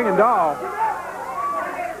by King and Dahl.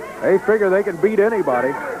 They figure they can beat anybody,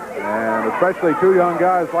 and especially two young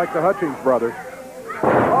guys like the Hutchings brothers.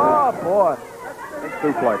 Oh, boy. Big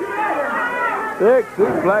suplex. Big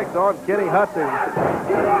suplex on Kenny Hutchings.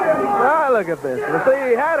 Ah, look at this. You see,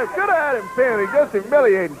 he could have had him pinned. He's just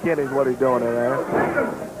humiliating Kenny's what he's doing in there.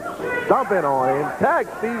 Dumping on him. Tag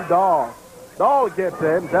Steve Dahl. Dahl gets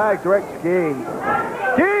him. Tags Rex King.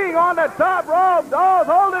 King on the top rope. Dahl's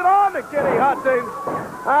holding on to Kenny Hutchings.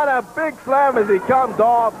 And a big slam as he comes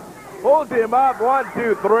off. Pulls him up. 1,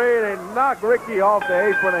 2, 3. And they knock Ricky off the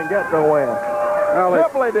apron and get the win. Well,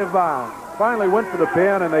 Simply Divine. Finally went for the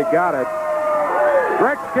pin, and they got it.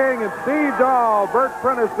 Rex King and Steve Dahl, Bert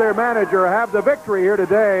Prentice, their manager, have the victory here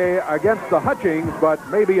today against the Hutchings, but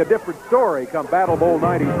maybe a different story come Battle Bowl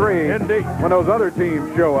 93. Indeed. When those other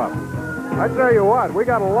teams show up. I tell you what, we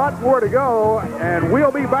got a lot more to go, and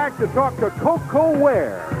we'll be back to talk to Coco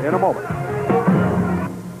Ware in a moment.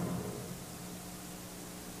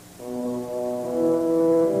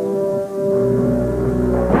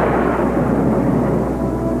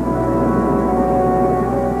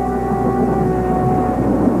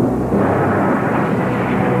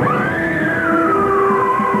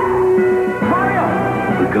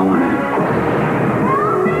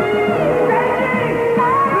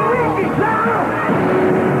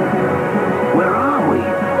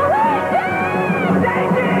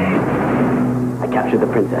 The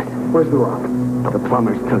princess. Where's the rock? The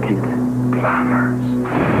plumbers took it. Plumbers.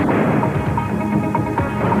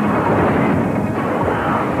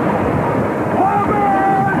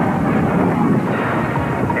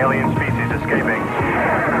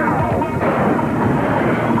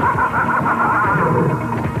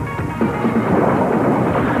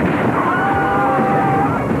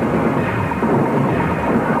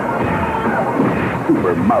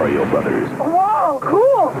 Whoa,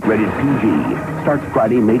 cool. Rated PG. Starts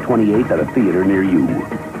Friday, May 28th at a theater near you.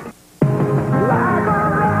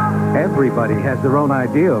 Everybody has their own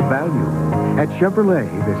idea of value. At Chevrolet,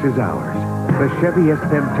 this is ours. The Chevy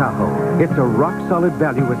S10 Tahoe. It's a rock-solid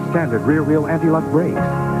value with standard rear-wheel anti-lock brakes,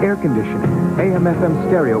 air conditioning, AM/FM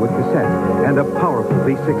stereo with cassette, and a powerful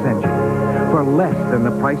V6 engine. For less than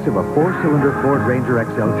the price of a 4-cylinder Ford Ranger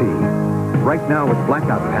XLT. Right now with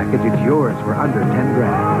Blackout Package, it's yours for under 10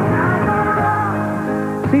 grand.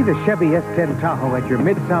 See the Chevy S10 Tahoe at your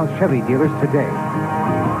Mid-South Chevy dealers today.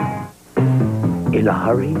 In a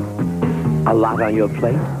hurry? A lot on your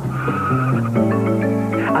plate?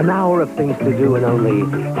 An hour of things to do and only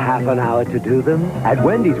half an hour to do them? At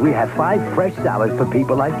Wendy's, we have 5 fresh salads for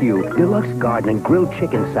people like you. Deluxe garden and grilled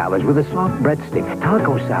chicken salads with a soft breadstick,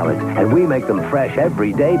 taco salads, and we make them fresh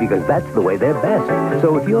every day because that's the way they're best.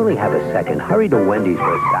 So if you only have a second, hurry to Wendy's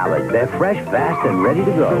for a salad. They're fresh, fast, and ready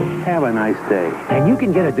to go. Have a nice day. And you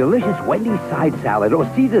can get a delicious Wendy's side salad or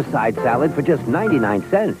Caesar side salad for just 99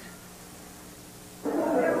 cents.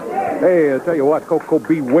 Hey, I tell you what, Coco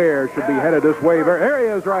Beware should be headed this way. There he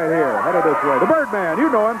is right here, headed this way. The Birdman, you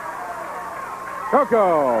know him.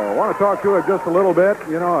 Coco, want to talk to him just a little bit.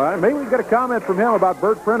 You know, maybe we can get a comment from him about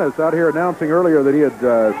Bert Prentice out here announcing earlier that he had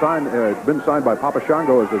been signed by Papa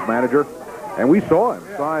Shango as his manager. And we saw him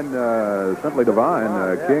sign Simply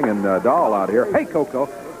Devine, King, and Doll out here. Hey, Coco.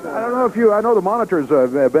 I don't know if I know the monitors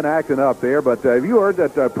have been acting up there, but have you heard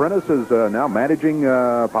that Prentice is now managing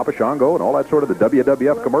Papa Shango and all that sort of the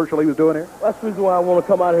WWF commercial he was doing here? That's the reason why I want to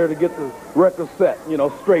come out here to get the record set,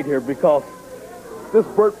 straight here, because this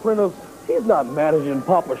Bert Prentice, he's not managing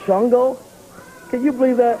Papa Shango. Can you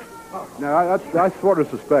believe that? No, I sort of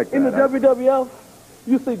suspect in the WWF,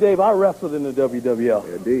 you see, Dave, I wrestled in the WWF.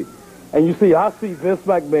 Yeah, indeed. And you see, I see Vince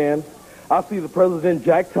McMahon, I see the president,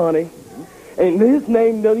 Jack Tunney, and his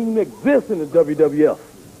name doesn't even exist in the WWF.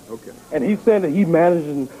 Okay. And he's saying that he's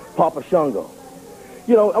managing Papa Shango.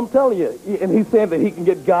 I'm telling you, and he's saying that he can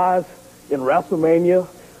get guys in WrestleMania,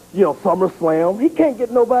 SummerSlam. He can't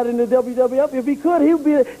get nobody in the WWF. If he could, he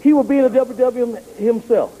would be in the WWF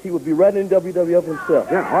himself. He would be right in WWF himself.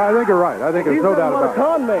 Yeah, well, I think you're right. I think there's no doubt about it. He's a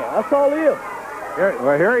con man. That's all he is.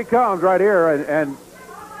 Here he comes right here, and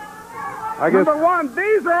I guess... Number one,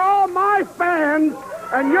 these are all my fans,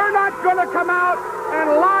 and you're not going to come out and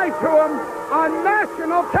lie to them on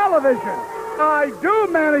national television. I do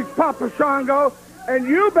manage Papa Shango, and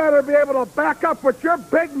you better be able to back up what your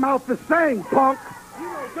big mouth is saying, punk. You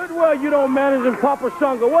know good well you don't manage in Papa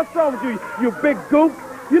Shango. What's wrong with you, you big goof?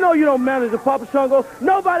 You know you don't manage in Papa Shango.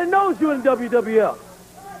 Nobody knows you in WWF.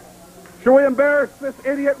 Should we embarrass this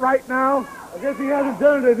idiot right now? I guess he hasn't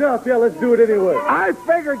done it enough. Yeah, let's do it anyway. I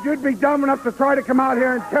figured you'd be dumb enough to try to come out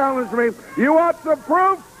here and challenge me. You want some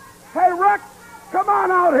proof? Hey, Rick, come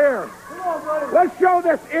on out here. Come on, buddy. Let's show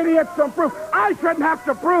this idiot some proof. I shouldn't have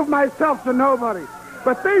to prove myself to nobody.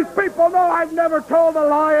 But these people know I've never told a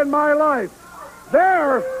lie in my life.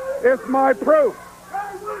 There is my proof. Hey,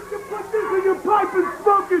 why don't you put this in your pipe and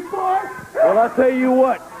smoke it, boy? Well, I tell you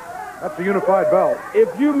what. That's a unified belt.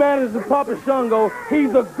 If you manage the Papa Shango,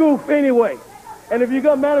 he's a goof anyway. And if you're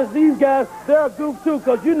going to manage these guys, they're a goof too,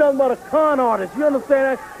 because you're nothing but a con artist. You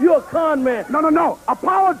understand that? You're a con man. No.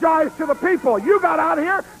 Apologize to the people. You got out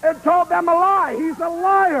here and told them a lie. He's a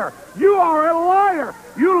liar. You are a liar.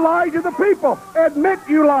 You lied to the people. Admit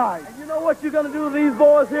you lied. And you know what you're going to do to these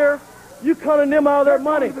boys here? You're cutting them out of their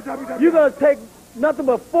money. You're going to take nothing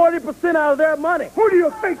but 40% out of their money. Who do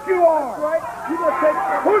you think you are? Right? You're going to take...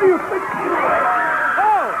 Who do you think you are?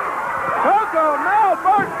 Oh! Coco, now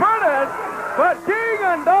Bert Prentice, but King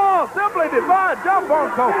and Doll Simply Devine jump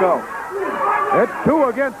on Coco. It's 2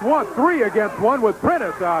 against 1, 3 against 1 with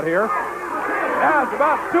Prentice out here. Now it's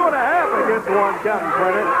about 2.5 against 1, counting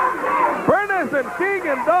Prentice. Prentice and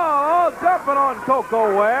King and Doll all jumping on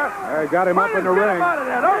Coco Ware. They got him up in the ring.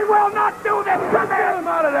 He will not do this to me. Get him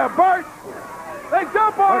out of there, Bert. They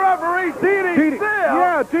jump on referee TD still.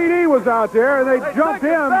 Yeah, TD was out there, and they jumped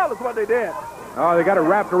him. That's what they did. Oh, they got it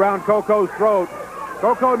wrapped around Coco's throat.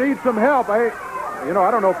 Coco needs some help. I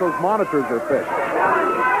don't know if those monitors are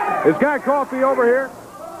fixed. Is Guy Coffey over here?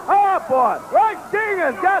 Oh, boy. Right King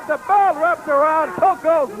has got the belt wrapped around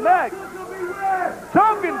Coco's neck.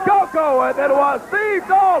 Choking Coco with it while Steve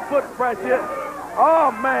Doll put pressure.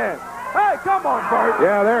 Oh, man. Hey, come on, Bert.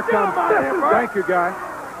 Yeah, there comes. Here, thank you, Guy.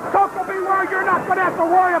 Coco, beware, you're not going to have to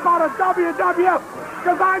worry about a WWF,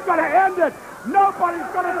 because I'm going to end it. Nobody's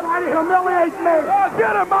going to try to humiliate me. Oh,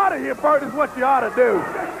 get him out of here, Bert, is what you ought to do.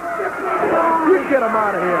 You get him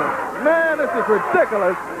out of here. Man, this is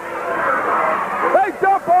ridiculous. They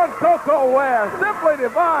jump on Coco Ware, Simply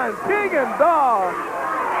Devine, King and Doll.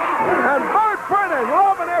 And Bert Prentice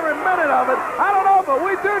loving every minute of it. I don't know, but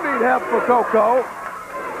we do need help for Coco.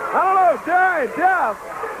 I don't know, Jerry, Jeff.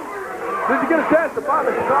 Did you get a chance to find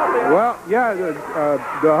the coffee? Well, yeah,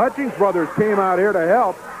 the Hutchings brothers came out here to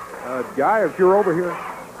help. Guy, if you're over here.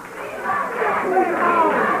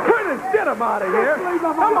 Prentice, get him out of here.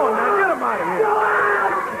 Come on now, get him out of here.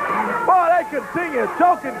 Boy, they continue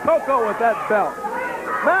choking Coco with that belt.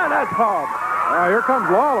 Man, that's horrible. Here comes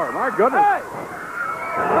Lawler. My goodness. Hey,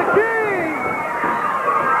 the king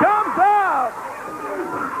comes out.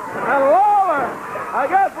 And Lawler, I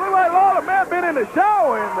guess Blue-White Lawler may have been in the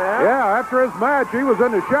shower in there. Yeah, after his match, he was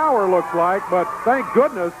in the shower, looks like, but thank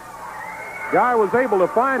goodness, guy was able to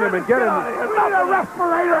find him and get him. Not a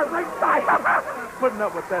respirator at ringside. Putting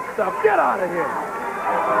up with that stuff. Get out of here.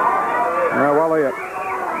 Yeah,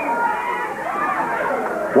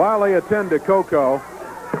 while they attend to Coco,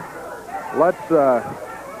 let's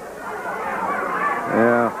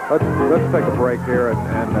take a break here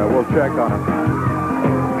and we'll check on him.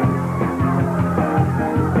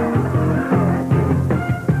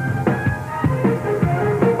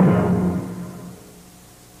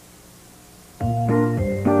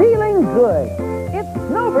 Feeling good. It's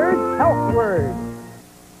Snowbird's Health Word.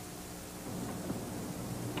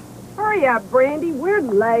 Hurry up, Brandy. We're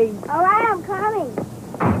late. All right, I'm coming.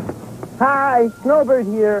 Hi, Snowbird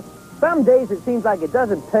here. Some days it seems like it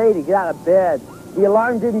doesn't pay to get out of bed. The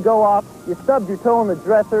alarm didn't go off, you stubbed your toe on the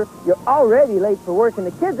dresser, you're already late for work, and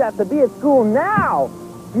the kids have to be at school now.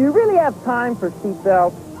 Do you really have time for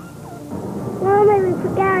seatbelts? Mama, we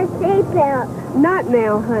forgot our seatbelt. Not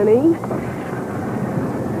now, honey.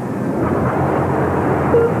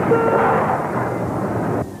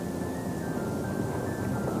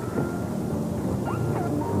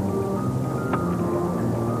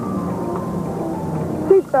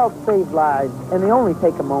 Seatbelts save lives, and they only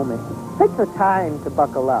take a moment. Take the time to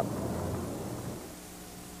buckle up.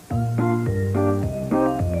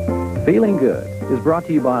 Feeling Good is brought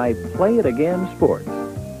to you by Play It Again Sports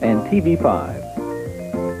and TV5.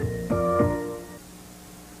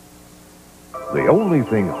 The only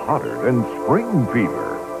thing hotter than spring fever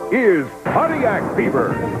is Pontiac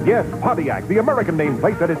fever. Yes, Pontiac, the American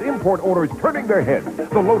nameplate that has import owners turning their heads.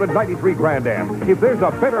 The loaded 93 Grand Am. If there's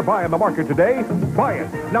a better buy in the market today, buy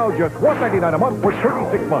it. Now just $199 a month for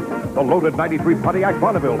 36 months. The loaded 93 Pontiac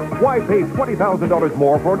Bonneville. Why pay $20,000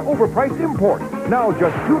 more for an overpriced import? Now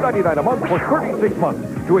just $299 a month for 36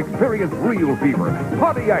 months to experience real fever.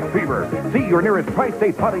 Pontiac fever. See your nearest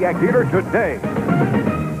Tri-State Pontiac dealer today.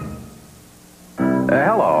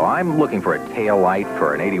 Hello, I'm looking for a tail light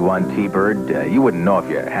for an 81 T-Bird. You wouldn't know if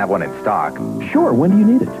you have one in stock. Sure, when do you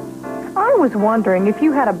need it? I was wondering if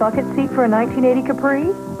you had a bucket seat for a 1980 Capri?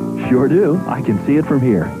 Sure do. I can see it from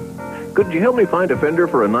here. Could you help me find a fender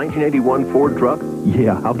for a 1981 Ford truck?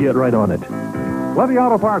 Yeah, I'll get right on it. Levy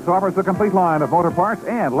Auto Parts offers a complete line of motor parts,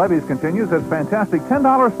 and Levy's continues its fantastic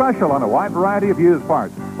 $10 special on a wide variety of used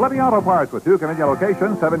parts. Levy Auto Parts with two convenient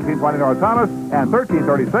locations, 1720 North Thomas and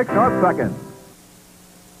 1336 North 2nd.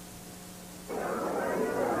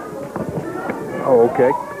 Oh,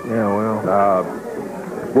 okay. Yeah, well.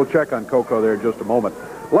 We'll check on Coco there in just a moment.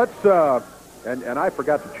 Let's, and I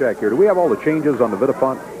forgot to check here. Do we have all the changes on the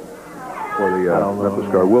Vitafont for the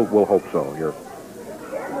Memphis car? We'll hope so here.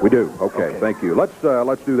 We do. Okay, thank you. Let's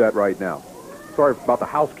do that right now. Sorry about the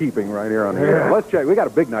housekeeping right here on here. Let's check. We got a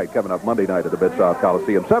big night coming up Monday night at the Mid-South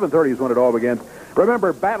Coliseum. 7:30 is when it all begins.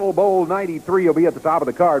 Remember, Battle Bowl 93 will be at the top of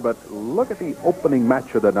the card, but look at the opening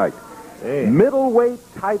match of the night. Hey. Middleweight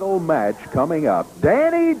title match coming up.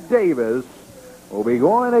 Danny Davis will be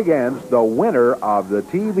going against the winner of the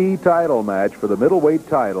TV title match for the middleweight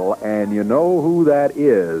title, and you know who that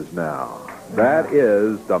is now. That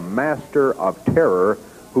is the Master of Terror,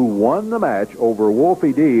 who won the match over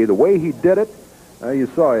Wolfie D. The way he did it, you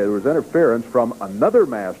saw it. There was interference from another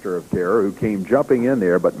Master of Terror who came jumping in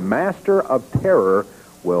there, but Master of Terror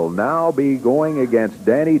will now be going against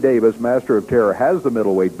Danny Davis. Master of Terror has the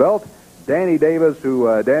middleweight belt. Danny Davis, who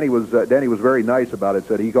Danny was very nice about it,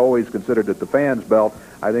 said he always considered it the fans' belt.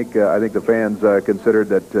 I think the fans considered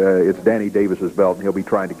that it's Danny Davis's belt, and he'll be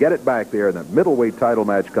trying to get it back there in the middleweight title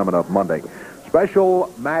match coming up Monday.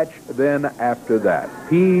 Special match then after that.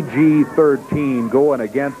 PG-13 going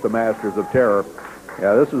against the Masters of Terror.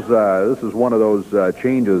 Yeah, this is one of those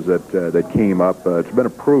changes that came up. It's been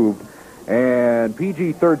approved, and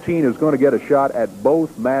PG-13 is going to get a shot at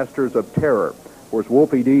both Masters of Terror. Of course,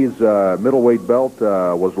 Wolfie D's middleweight belt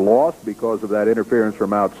was lost because of that interference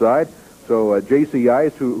from outside. So J.C.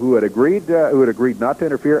 Ice, who had agreed not to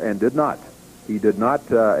interfere and did not. He did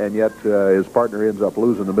not, and yet his partner ends up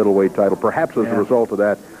losing the middleweight title, perhaps as a result of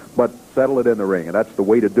that. but settle it in the ring. And that's the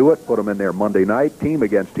way to do it. Put them in there Monday night, team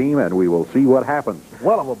against team, and we will see what happens.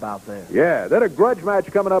 What about that? Yeah, then a grudge match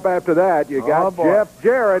coming up after that. You got Jeff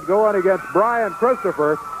Jarrett going against Brian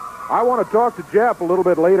Christopher. I want to talk to Jeff a little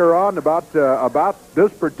bit later on about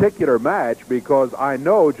this particular match, because I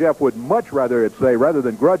know Jeff would much rather it say, rather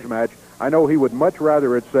than grudge match, I know he would much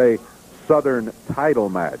rather it say Southern title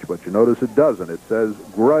match. But you notice it doesn't. It says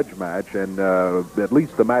grudge match, and at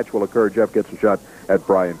least the match will occur. Jeff gets a shot at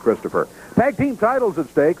Brian Christopher. Tag team titles at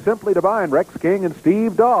stake. Simply Devine, Rex King, and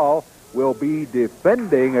Steve Dahl will be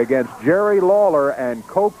defending against Jerry Lawler and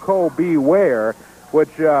Coco Beware,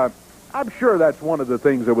 which I'm sure that's one of the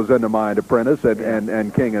things that was in the mind of Prentice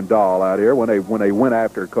and King and Dahl out here when they went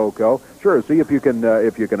after Coco. Sure, see if you can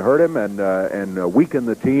hurt him and weaken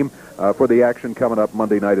the team for the action coming up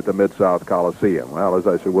Monday night at the Mid-South Coliseum. Well, as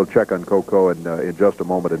I said, we'll check on Coco in just a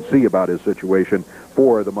moment and see about his situation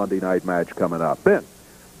for the Monday night match coming up. Then,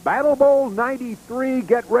 Battle Bowl 93,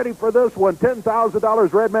 get ready for this one.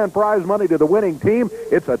 $10,000 Red Man prize money to the winning team.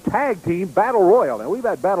 It's a tag team battle royal. Now, we've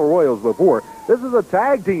had battle royals before. This is a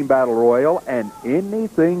tag team battle royal, and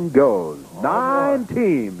anything goes. 9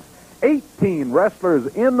 teams, 18 wrestlers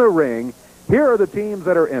in the ring. Here are the teams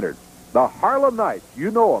that are entered. The Harlem Knights, you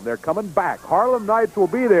know them. They're coming back. Harlem Knights will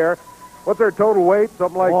be there. What's their total weight?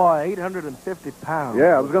 Something like... Boy, 850 pounds.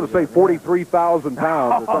 Yeah, I was going to say 43,000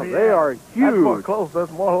 pounds. Oh, yeah. They are huge. That's more close.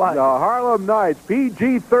 That's more like The Harlem Knights,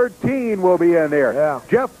 PG-13 will be in there. Yeah.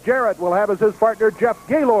 Jeff Jarrett will have as his partner Jeff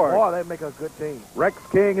Gaylord. Boy, they make a good team. Rex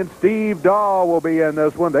King and Steve Dahl will be in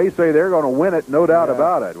this one. They say they're going to win it, no doubt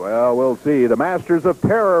about it. Well, we'll see. The Masters of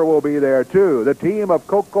Terror will be there, too. The team of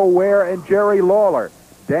Coco Ware and Jerry Lawler.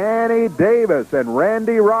 Danny Davis and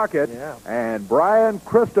Randy Rocket and Brian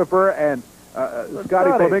Christopher and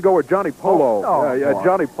Scotty Flamingo or Johnny Polo.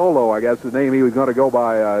 Johnny Polo, I guess, the name he was going to go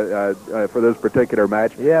by for this particular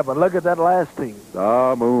match. Yeah, but look at that last team. The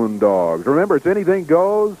Moondogs. Remember, it's anything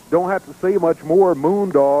goes. Don't have to say much more.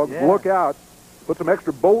 Moondogs. Yeah. Look out. Put some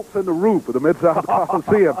extra bolts in the roof of the Mid-South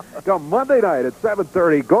Coliseum. Come Monday night at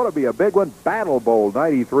 7:30. Going to be a big one. Battle Bowl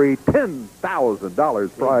 93.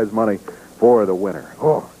 $10,000 prize money for the winner.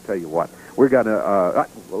 Oh, tell you what, we're going to,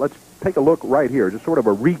 let's take a look right here, just sort of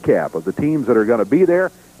a recap of the teams that are going to be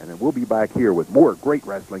there, and then we'll be back here with more great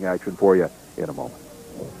wrestling action for you in a moment.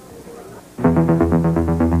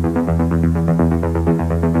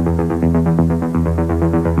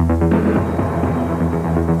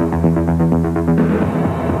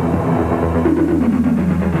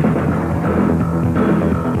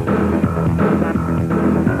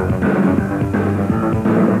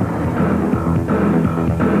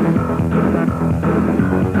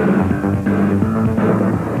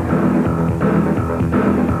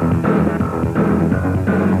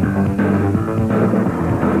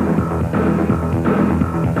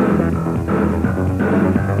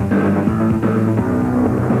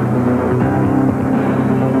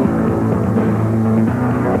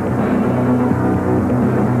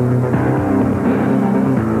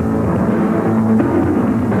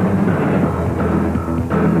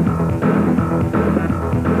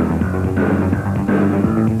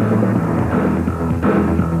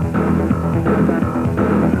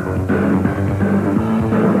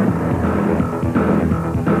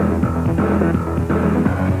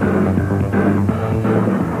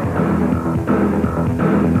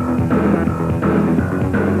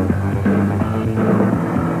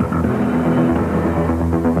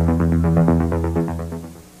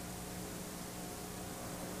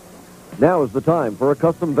 Now is the time for a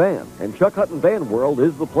custom van, and Chuck Hutton Van World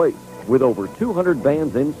is the place. With over 200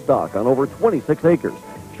 vans in stock on over 26 acres,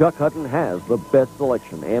 Chuck Hutton has the best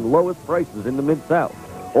selection and lowest prices in the Mid-South.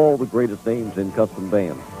 All the greatest names in custom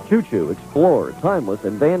vans. Choo-Choo, Explorer, Timeless,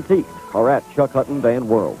 and Vantique are at Chuck Hutton Van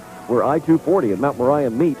World, where I-240 and Mount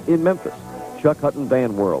Moriah meet in Memphis. Chuck Hutton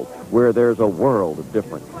Van World, where there's a world of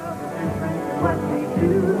difference. What we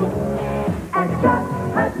do at Chuck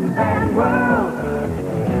Hutton Van World.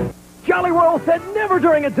 Jolly Royal said never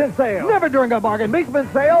during a tent sale. Never during a bargain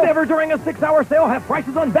basement sale. Never during a 6-hour sale have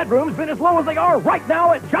prices on bedrooms been as low as they are right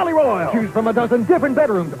now at Jolly Royal. Choose from a dozen different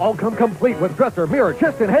bedrooms. All come complete with dresser, mirror,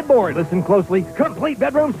 chest, and headboard. Listen closely. Complete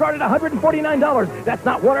bedrooms start at $149. That's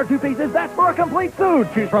not one or two pieces. That's for a complete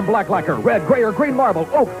suit. Choose from black lacquer, red, gray, or green marble,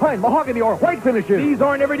 oak, pine, mahogany, or white finishes. These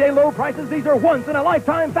aren't everyday low prices. These are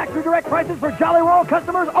once-in-a-lifetime factory direct prices for Jolly Royal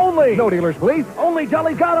customers only. No dealers, please. Only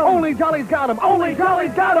Jolly's got 'em. Only Jolly's got 'em. Only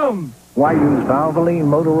Jolly's got 'em. Why use Valvoline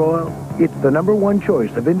Motor Oil? It's the #1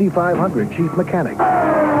 choice of Indy 500 chief mechanics,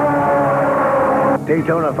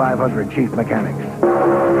 Daytona 500 chief mechanics,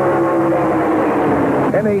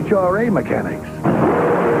 NHRA mechanics,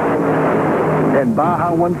 and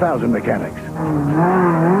Baja 1000 mechanics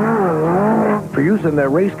for use in their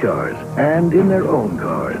race cars and in their own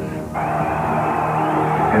cars.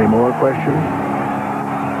 Any more questions?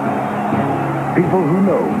 People who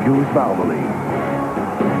know use Valvoline.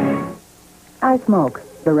 I smoke.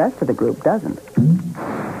 The rest of the group doesn't.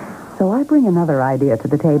 So I bring another idea to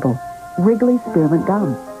the table. Wrigley Spearmint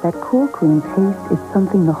Gum. That cool, clean taste is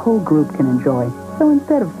something the whole group can enjoy. So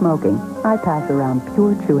instead of smoking, I pass around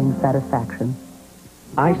pure chewing satisfaction.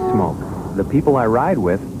 I smoke. The people I ride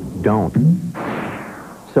with don't.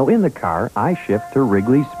 So in the car, I shift to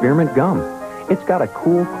Wrigley Spearmint Gum. It's got a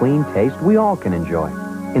cool, clean taste we all can enjoy.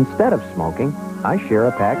 Instead of smoking, I share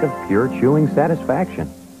a pack of pure chewing satisfaction.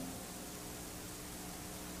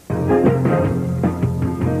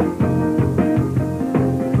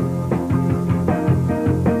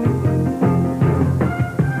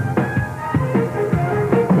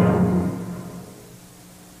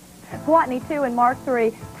 Watney 2 and Mark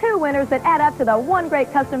 3, two winners that add up to the one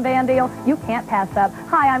great custom van deal you can't pass up.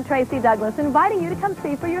 Hi, I'm Tracy Douglas, inviting you to come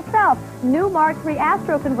see for yourself. New Mark 3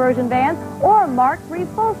 Astro conversion vans or Mark 3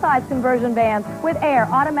 full-size conversion vans with air,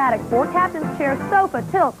 automatic, 4 captain's chairs, sofa,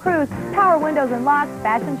 tilt, cruise, power windows and locks,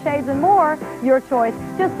 fashion shades, and more. Your choice,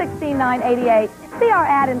 just $16,988. See our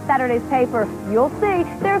ad in Saturday's paper. You'll see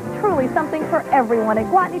there's truly something for everyone at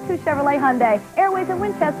Watney 2 Chevrolet Hyundai, Airways in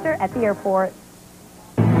Winchester at the airport.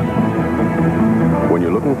 When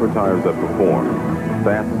you're looking for tires that perform,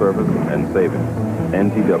 fast service, and savings,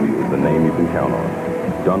 NTW is the name you can count on.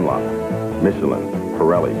 Dunlop, Michelin,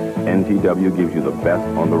 Pirelli, NTW gives you the best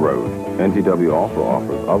on the road. NTW also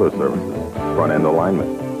offers other services, front-end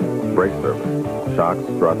alignment, brake service, shocks,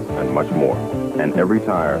 struts, and much more. And every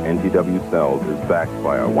tire NTW sells is backed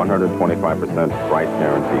by a 125% price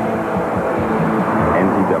guarantee.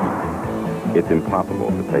 NTW. It's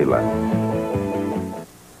impossible to pay less.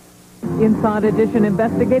 Inside Edition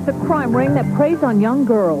investigates a crime ring that preys on young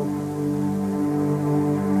girls.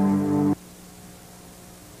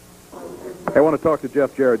 I want to talk to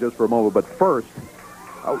Jeff Jarrett just for a moment, but first,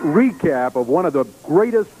 a recap of one of the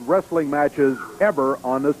greatest wrestling matches ever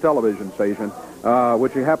on this television station,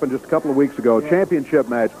 which happened just a couple of weeks ago, championship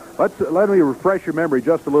match. Let me refresh your memory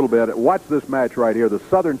just a little bit. Watch this match right here. The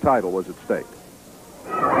Southern title was at stake.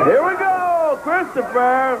 Here we go,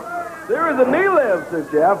 Christopher. There is a knee lift to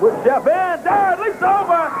Jeff, with Jeff in, down, leaps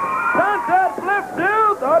over. Sunset flip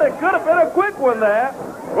two. Thought it could have been a quick one there.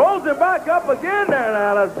 Rolls it back up again there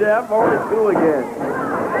now, that's Jeff. 42 again.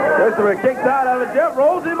 Christopher kicks out of it. Jeff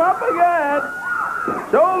rolls him up again.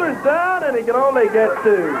 Shoulders down, and he can only get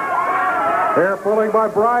two. Hair pulling by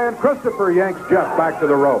Brian. Christopher yanks Jeff back to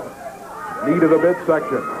the rope. Knee to the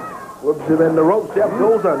midsection. Whoops him in the rope. Jeff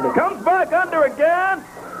goes under. Comes back under again.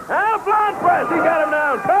 And a flying press. He got him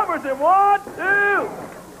down. Covers him. 1, 2.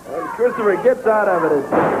 And Christopher gets out of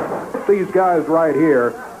it. These guys right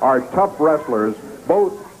here are tough wrestlers,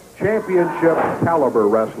 both championship caliber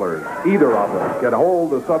wrestlers. Either of them can hold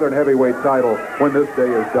the Southern heavyweight title when this day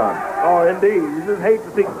is done. Oh, indeed. You just hate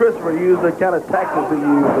to see Christopher use the kind of tactics he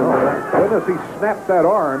used. Goodness, he snapped that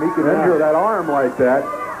arm. He can injure that arm like that.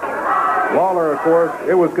 Lawler, of course,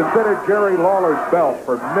 it was considered Jerry Lawler's belt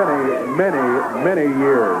for many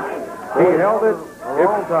years. He held it a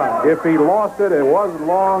long time. If he lost it, it wasn't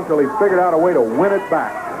long till he figured out a way to win it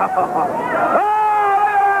back.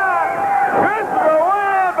 Christopher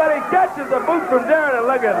wins, but he catches the boot from Darren, and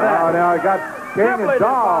look at that. Oh, now I got King and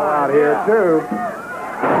Dahl out here, too.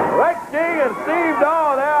 Rex King and Steve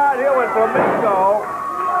Dahl, they're out here with Flamingo.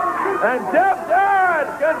 And Jeff Jarrett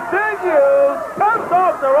continues, comes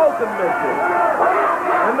off the ropes and misses.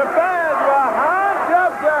 And the fans behind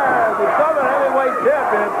Jeff Jarrett, the Southern heavyweight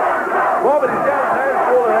champion. Boy, but he's got his hands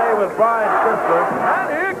full today with Brian Christopher. And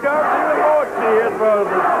here comes even more cheers for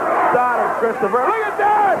the side of Christopher. Look at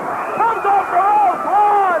that! Comes off the ropes.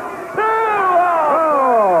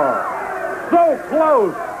 1, 2, so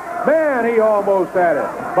close. Man, he almost had it,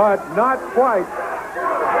 but not quite.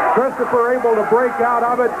 Christopher able to break out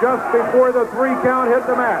of it just before the 3 count hit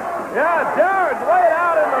the mat. Yeah, Jared's way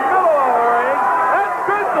out in the middle of the ring. That's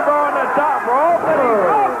Christopher on the top rope, and he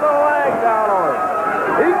drops the leg down on it.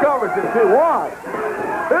 He covers it too. 1,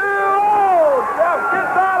 2, oh! Jeff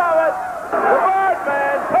gets out of it. The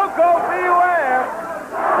Birdman, Coco Beware,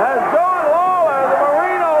 has John Lawler, the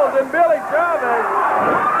Marinos, and Billy Chavez.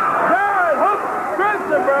 Jared hooks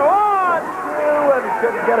Christopher. 1, 2, and he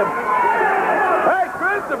couldn't get him.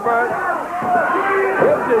 Christopher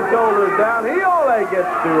hits his shoulders down. He only gets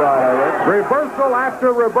 2 out of it. Reversal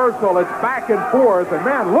after reversal. It's back and forth. And,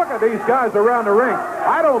 man, look at these guys around the ring.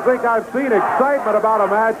 I don't think I've seen excitement about a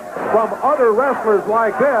match from other wrestlers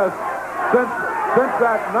like this since since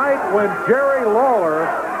that night when Jerry Lawler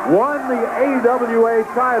won the AWA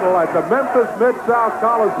title at the Memphis Mid-South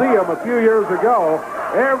Coliseum a few years ago.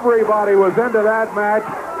 Everybody was into that match,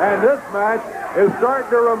 and this match is starting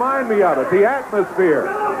to remind me of it, the atmosphere.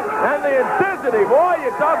 And the intensity, boy,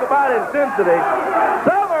 you talk about intensity.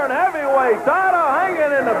 Southern heavyweight title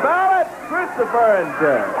hanging in the balance, Christopher and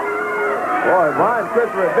Jerry. Boy, Brian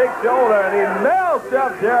Christopher, big shoulder, and he nails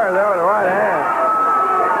Jeff Jarrett there with the right hand.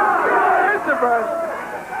 Christopher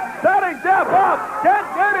setting Jeff up, can't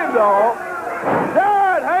get him though.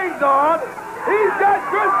 Jarrett hangs on. He's got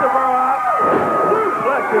Christopher up.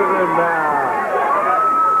 Suplexes him down.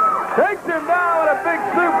 Takes him down with a big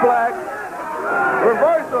suplex.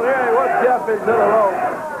 Reversal here. He wants Jeff into the rope.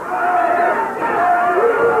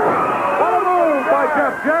 What a move by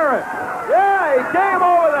Jeff Jarrett. Yeah, he came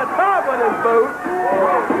over the top with his boot.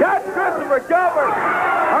 Got Christopher covered.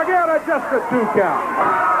 Again, just a 2 count.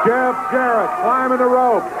 Jeff Jarrett climbing the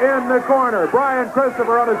rope in the corner. Brian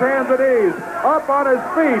Christopher on his hands and knees. Up on his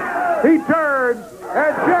feet. He turns,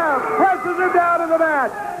 and Jeff presses him down to the mat.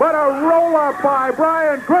 But a roll-up by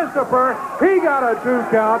Brian Christopher. He got a 2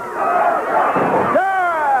 count.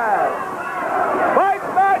 Jarrett! Fight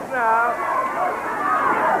back now.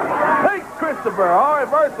 Takes Christopher. All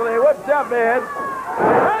reversally with Jeff in.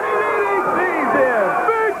 And he DDT's in.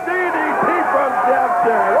 Big DDT from Jeff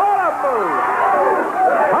Jarrett. What a move.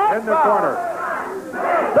 In the corner.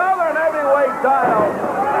 Southern heavyweight title.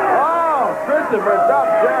 Oh, Christopher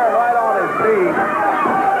dumped Jarrett right on his knee.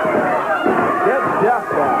 Gets Jeff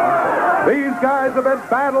down. These guys have been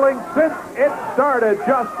battling since it started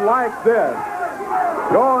just like this.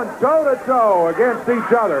 Going toe-to-toe against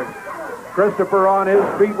each other. Christopher on his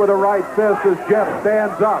feet with a right fist as Jeff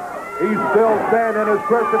stands up. He's still standing as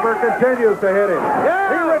Christopher continues to hit him. Yeah.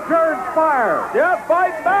 He returns fire. Jeff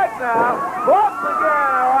fighting back now. Blops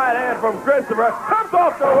again a right hand from Christopher. Comes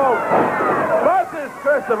off the rope. Busts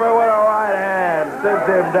Christopher with a right hand. Sends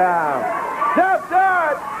him down. Jeff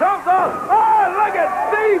Jarrett comes off. Oh, look at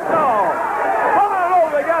Steve Dog. I don't know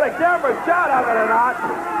if they got a camera shot of it or not.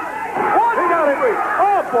 He got it.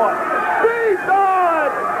 Oh, boy. Steve Dog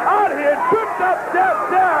out here tripped up Jeff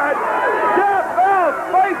Jarrett. Jeff fell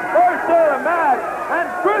face first to the mat. And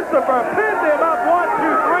Christopher pinned him up 1,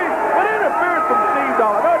 2, 3. But interference from Steve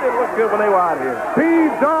Dahl. I know it didn't look good when they were out here.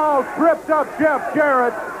 Steve Dahl tripped up Jeff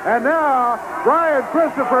Jarrett. And now Brian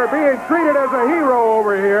Christopher being treated as a hero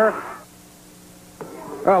over here.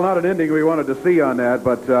 Well, not an ending we wanted to see on that,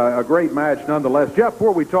 but a great match nonetheless. Jeff,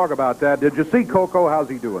 before we talk about that, did you see Coco? How's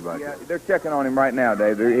he doing right now? They're checking on him right now,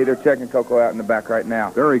 Dave. They're checking Coco out in the back right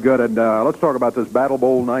now. Very good, and let's talk about this Battle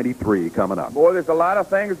Bowl 93 coming up. Boy, there's a lot of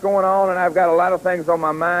things going on, and I've got a lot of things on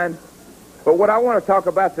my mind. But what I want to talk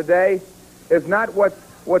about today is not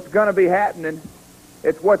what's going to be happening.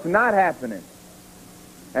 It's what's not happening.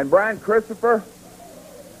 And Brian Christopher,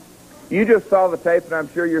 you just saw the tape, and I'm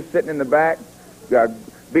sure you're sitting in the back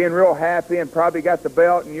being real happy and probably got the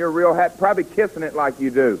belt, and you're real happy, probably kissing it like you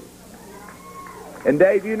do. And,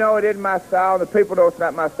 Dave, you know it isn't my style, and the people know it's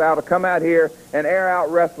not my style to come out here and air out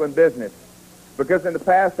wrestling business. Because in the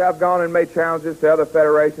past, I've gone and made challenges to other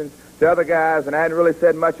federations, to other guys, and I hadn't really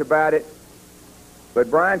said much about it. But,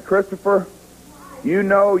 Brian Christopher, you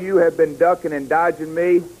know you have been ducking and dodging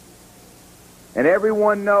me, and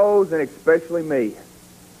everyone knows, and especially me,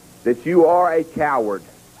 that you are a coward.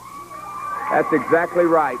 That's exactly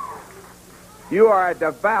right. You are a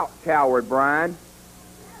devout coward, Brian.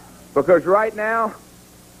 Because right now,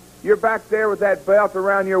 you're back there with that belt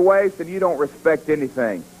around your waist and you don't respect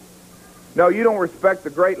anything. No, you don't respect the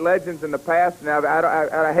great legends in the past, and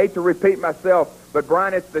I hate to repeat myself, but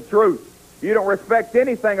Brian, it's the truth. You don't respect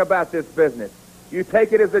anything about this business. You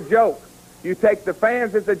take it as a joke. You take the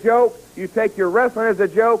fans as a joke. You take your wrestling as a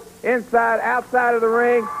joke, inside, outside of the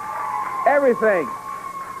ring, everything.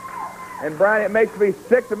 And, Brian, it makes me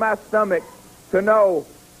sick to my stomach to know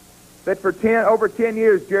that for over 10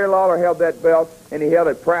 years, Jerry Lawler held that belt, and he held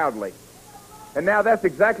it proudly. And now that's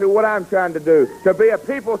exactly what I'm trying to do, to be a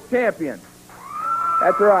people's champion.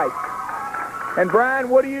 That's right. And, Brian,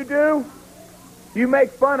 what do? You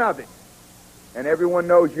make fun of it. And everyone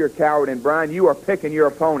knows you're a coward, and, Brian, you are picking your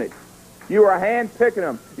opponent. You are hand-picking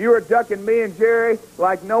them. You are ducking me and Jerry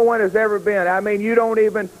like no one has ever been. I mean, you don't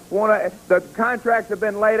even want to... The contracts have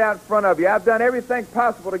been laid out in front of you. I've done everything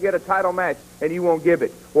possible to get a title match, and you won't give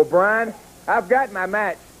it. Well, Brian, I've got my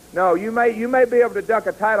match. No, you may be able to duck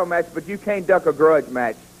a title match, but you can't duck a grudge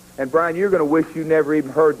match. And, Brian, you're going to wish you never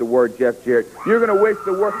even heard the word Jeff Jarrett. You're going to wish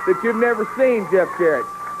the word that you've never seen Jeff Jarrett.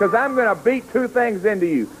 Because I'm going to beat two things into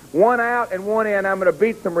you. One out and one in. I'm going to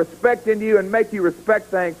beat some respect into you and make you respect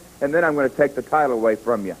things. And then I'm going to take the title away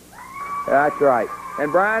from you. That's right.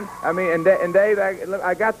 And Brian, and Dave,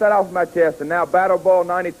 I got that off my chest. And now Battle Bowl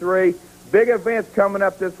 93. Big events coming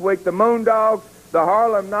up this week. The Moondogs, the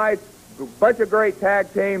Harlem Knights, a bunch of great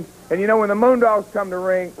tag teams. And you know, when the Moondogs come to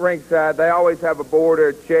ringside, they always have a board or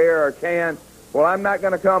a chair or a can. Well, I'm not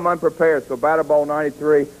going to come unprepared. So Battle Bowl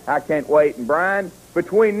 93, I can't wait. And Brian,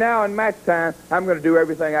 between now and match time, I'm going to do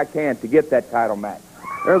everything I can to get that title match.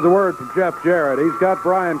 There's a word from Jeff Jarrett. He's got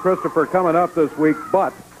Brian Christopher coming up this week,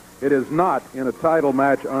 but it is not in a title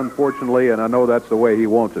match, unfortunately, and I know that's the way he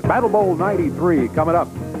wants it. Battle Bowl 93 coming up.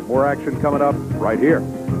 More action coming up right here.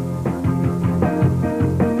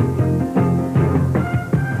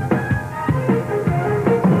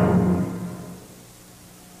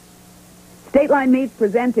 State Line Meats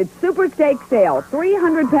presents its Super Steak Sale.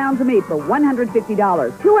 300 pounds of meat for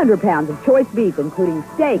 $150. 200 pounds of choice beef, including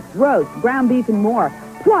steaks, roast, ground beef, and more.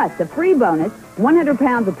 Plus, a free bonus, 100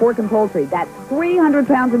 pounds of pork and poultry. That's 300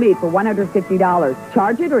 pounds of meat for $150.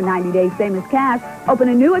 Charge it or 90 days same as cash. Open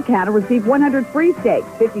a new account and receive 100 free steaks,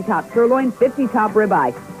 50 top sirloin, 50 top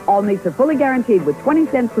ribeye. All meats are fully guaranteed with 20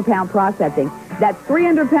 cents per pound processing. That's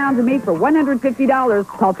 300 pounds of meat for $150.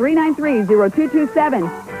 Call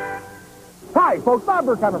 393-0227. Hi, folks. Bob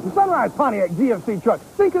Burkheimer for Sunrise Pontiac GMC Trucks.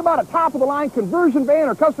 Thinking about a top-of-the-line conversion van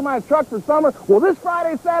or customized truck for summer? Well, this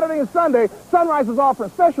Friday, Saturday, and Sunday, Sunrise is offering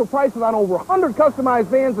special prices on over 100 customized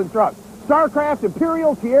vans and trucks. Starcraft,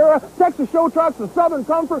 Imperial, Tierra, Texas Show Trucks, and Southern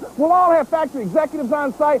Comfort will all have factory executives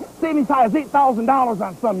on site, saving as high as $8,000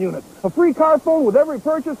 on some units. A free car phone with every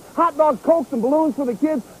purchase, hot dogs, Cokes, and balloons for the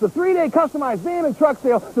kids. The 3-day customized van and truck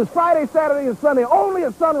sale this Friday, Saturday, and Sunday only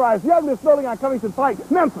at Sunrise, the ugliest building on Covington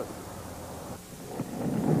Pike, Memphis.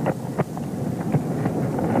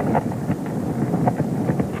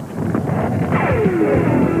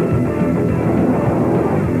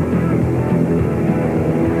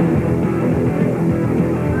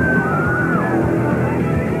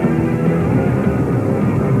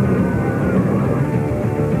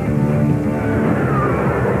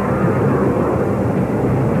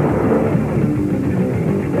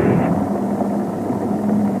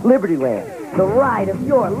 Libertyland, the ride of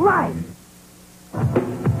your life.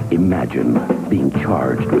 Imagine being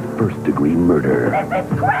charged with first-degree murder. This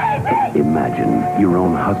is crazy! Imagine your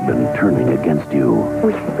own husband turning against you.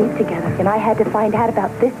 We sleep together, and I had to find out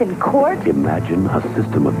about this in court. Imagine a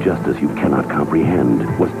system of justice you cannot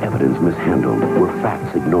comprehend. Was evidence mishandled? Were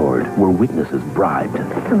facts ignored? Were witnesses bribed?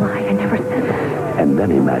 It's a lie. I never said that. And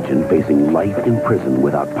then imagine facing life in prison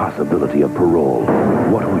without possibility of parole.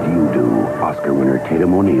 What would you do? Oscar winner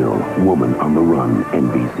Tatum O'Neal, Woman on the Run,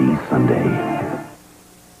 NBC Sunday.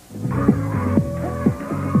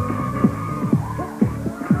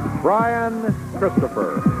 Brian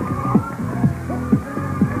Christopher.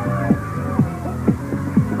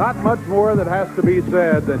 Not much more that has to be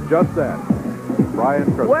said than just that. Brian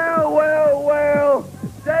Christopher. Well,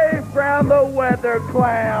 Dave Brown, the weather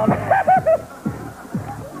clown.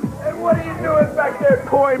 And what are you doing back there,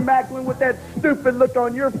 Corey Macklin, with that stupid look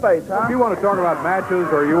on your face, huh? You want to talk about matches,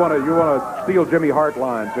 or you want to steal Jimmy Hart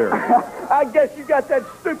lines here? I guess you got that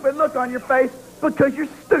stupid look on your face because you're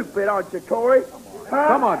stupid, aren't you, Corey? Huh?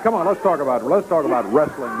 Come on. Let's talk about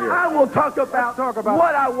wrestling here. I will talk about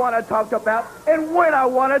what I want to talk about, and when I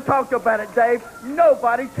want to talk about it, Dave.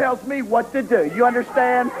 Nobody tells me what to do. You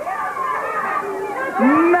understand?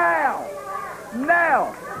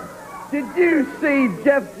 Now, did you see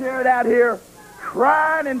Jeff Jarrett out here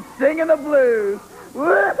crying and singing the blues?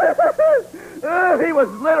 He was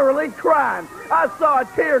literally crying. I saw a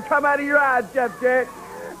tear come out of your eyes, Jeff Jarrett.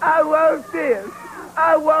 I want this.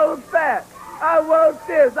 I want that. I want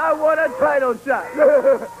this. I want a title shot.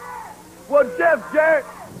 Well, Jeff Jarrett,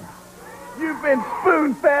 you've been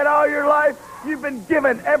spoon-fed all your life. You've been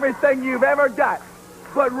given everything you've ever got.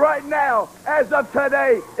 But right now, as of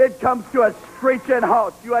today, it comes to a screeching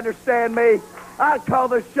halt. You understand me? I call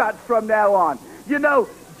the shots from now on. You know,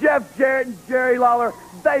 Jeff Jarrett and Jerry Lawler,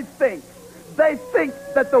 they think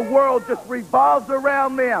that the world just revolves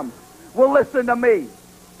around them. Well, listen to me.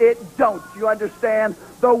 It don't, you understand?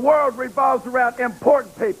 The world revolves around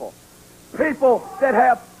important people. People that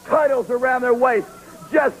have titles around their waist,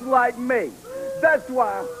 just like me. That's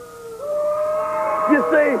why, you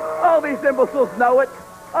see, all these imbeciles know it.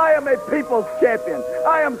 I am a people's champion.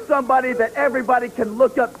 I am somebody that everybody can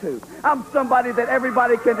look up to. I'm somebody that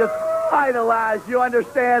everybody can just idolize, you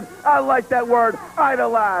understand? I like that word,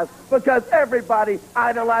 idolize, because everybody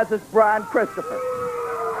idolizes Brian Christopher.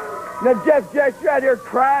 Now, Jeff Jarrett, you're out here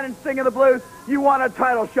crying and singing the blues. You want a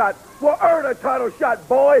title shot. Well, earn a title shot,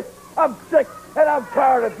 boy. I'm sick and I'm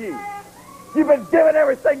tired of you. You've been giving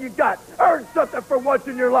everything you got. Earn something for once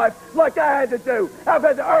in your life, like I had to do. I've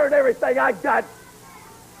had to earn everything I got.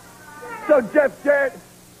 So, Jeff Jarrett,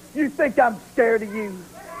 you think I'm scared of you?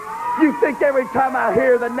 You think every time I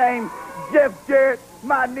hear the name Jeff Jarrett,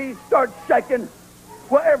 my knees start shaking?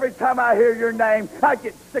 Well, every time I hear your name, I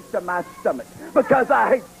get sick to my stomach because I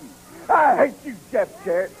hate you. I hate you, Jeff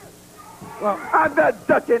Jarrett. Well, I'm not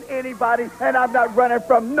ducking anybody, and I'm not running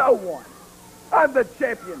from no one. I'm the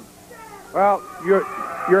champion. Well,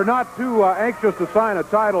 you're not too anxious to sign a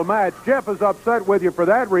title match. Jeff is upset with you for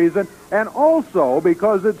that reason, and also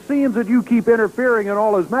because it seems that you keep interfering in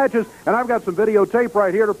all his matches, and I've got some videotape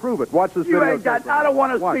right here to prove it. Watch this video. You ain't got, I don't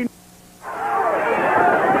want to see.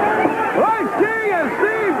 Reggie and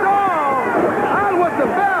Steve Dahl out with the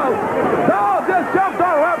belt. Dahl just jumped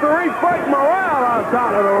on referee Frank Morale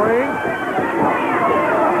outside of the ring.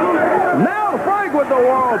 Now Frank with the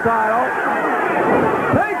world title.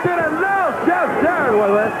 Takes it and now Jeff Jarrett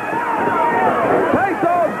with it. Takes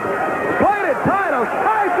those plated titles.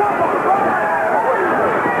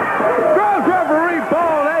 Goes referee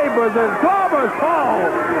Paul Neighbors and clobbers Paul.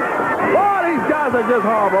 Oh, these guys are just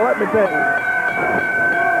horrible, let me tell you.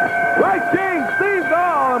 Reggie, Steve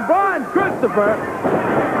Dahl, and Brian Christopher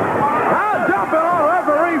now jumping on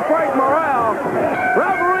referee Frank Morale.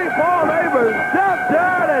 Referee Paul Neighbors, Jeff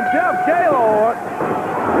Jarrett, and Jeff Gaylord.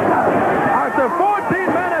 After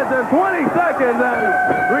 14 minutes and 20 seconds and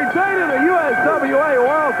retaining the USWA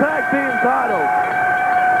World Tag Team titles.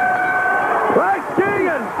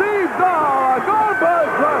 Reggie and Steve Dahl are going buzz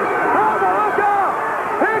first. Oh, look out!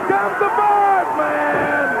 Here comes the Bird,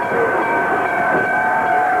 man!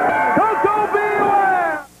 Coco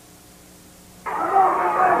beware!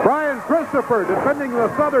 Brian Christopher defending the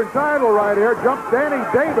Southern title right here. Jumps Danny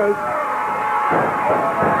Davis.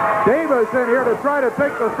 Davis in here to try to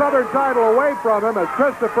take the Southern title away from him as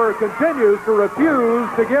Christopher continues to refuse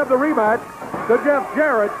to give the rematch to Jeff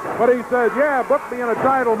Jarrett. But he says, yeah, book me in a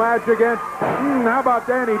title match against, how about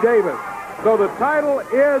Danny Davis? So the title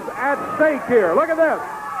is at stake here. Look at this.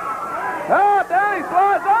 Oh, Danny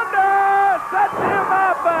slides under! Sets him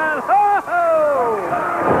up and ho-ho!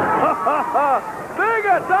 Big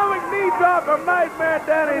atomic knee drop from Nightmare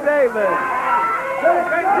Danny Davis.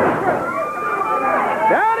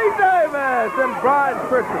 Danny Davis and Brian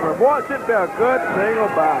Christopher. Boy, should be a good single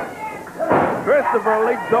bout. Christopher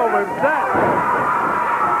leaps over and sets.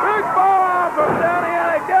 Big forearm from Danny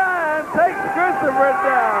and again takes Christopher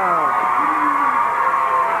down.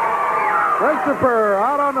 Christopher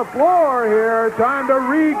out on the floor here. Time to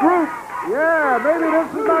regroup. Yeah, maybe this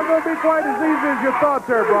is not going to be quite as easy as you thought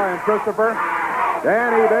there, Brian Christopher.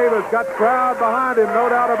 Danny Davis got crowd behind him, no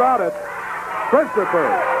doubt about it. Christopher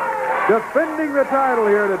defending the title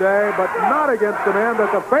here today, but not against the man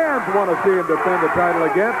that the fans want to see him defend the title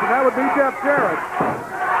against, and that would be Jeff Jarrett.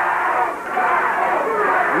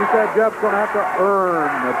 You said Jeff's going to have to earn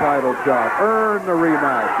the title shot, earn the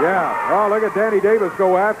rematch. Yeah. Oh, look at Danny Davis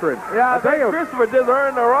go after him. Yeah, I think Christopher just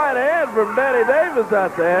earned the right hand from Danny Davis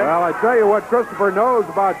out there. Well, I tell you what Christopher knows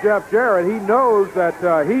about Jeff Jarrett. He knows that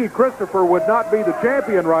Christopher, would not be the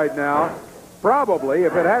champion right now. Probably,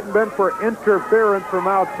 if it hadn't been for interference from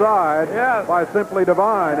outside by Simply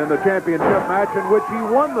Devine in the championship match in which he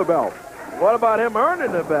won the belt. What about him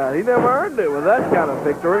earning the belt? He never earned it with that kind of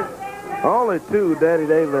victory. Only two Danny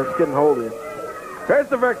Davis couldn't hold him.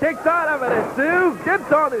 Christopher kicks out of it at two,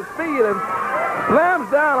 gets on his feet and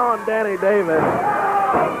slams down on Danny Davis.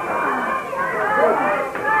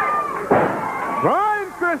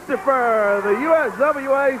 Brian Christopher, the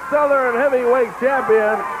USWA Southern Heavyweight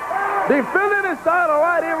Champion, defending his title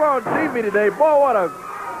right here on TV today. Boy, what a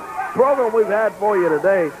program we've had for you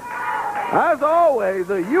today. As always,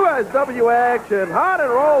 the USWA action, hot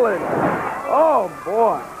and rolling. Oh,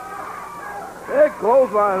 boy. Big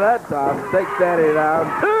clothesline that time. Takes Danny down.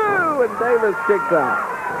 Two, and Davis kicks out.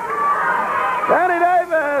 Danny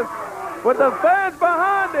Davis with the fans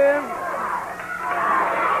behind him.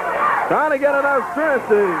 Trying to get enough strength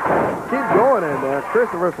to keep going in there.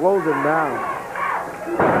 Christopher slows him down.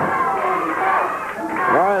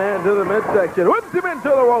 Right hand to the midsection. Whips him into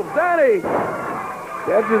the ropes. Danny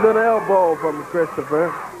catches an elbow from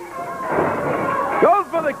Christopher. Goes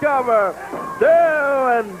for the cover. Two,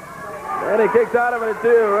 and Danny kicks out of it at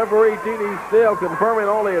two. Referee T.D. Steele confirming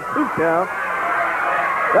only a 2 count.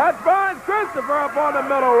 That's Brian Christopher up on the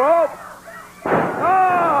middle rope.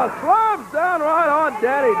 Oh, slams down right on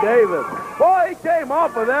Danny Davis. Boy, he came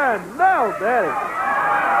off of there and nailed Danny.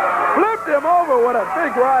 Flipped him over with a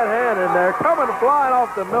big right hand in there, coming flying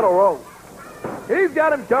off the middle rope. He's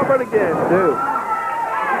got him covered again, too.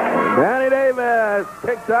 Danny Davis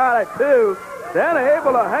kicks out at two. Danny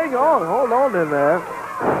able to hang on, hold on in there.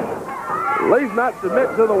 At least not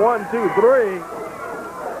submit to the 1-2-3.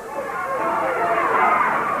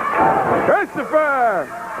 Christopher!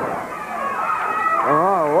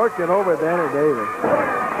 Working over Danny Davis.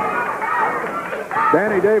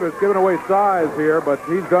 Danny Davis giving away size here, but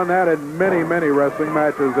he's done that in many, many wrestling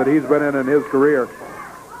matches that he's been in his career.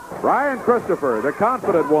 Brian Christopher, the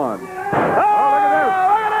confident one. Oh, look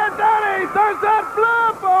at that, Danny! There's that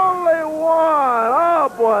flip! Only one! Oh,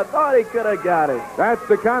 boy, thought he could have got it. That's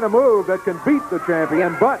the kind of move that can beat the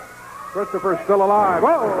champion, but Christopher's still alive.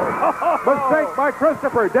 Oh! Mistake by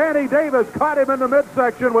Christopher. Danny Davis caught him in the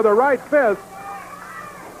midsection with a right fist.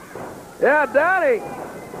 Yeah, Danny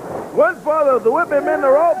went for the whip him in the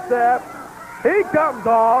rope tap. He comes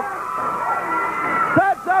off.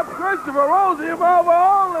 Sets up Christopher, rolls him over,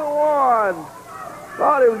 only one.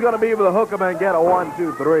 Thought he was going to be able to hook him and get a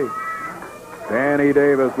 1-2-3. Danny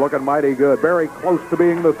Davis looking mighty good. Very close to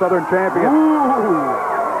being the Southern champion.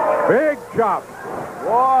 Ooh. Big chop.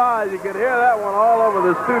 Boy, you can hear that one all over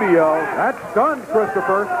the studio. That stunned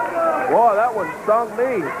Christopher. Boy, that one stung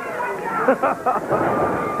me.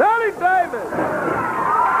 Danny Davis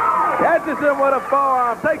catches him with a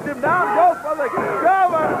forearm, takes him down, goes for the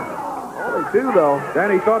cover. Only two, though.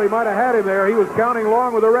 Danny thought he might have had him there. He was counting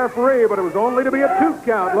along with the referee, but it was only to be a 2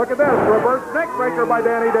 count. Look at this. Reverse neck breaker by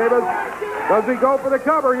Danny Davis. Does he go for the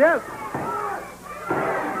cover? Yes.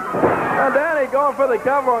 Now, Danny going for the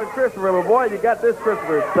cover on Christopher, but boy, you got this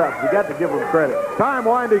Christopher stuff. You got to give him credit. Time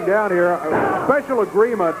winding down here. A special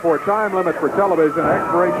agreement for time limit for television,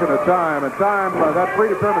 expiration of time, and time, that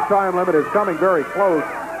predetermined time limit is coming very close.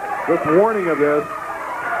 Just warning of this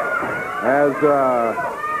as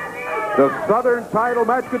the Southern title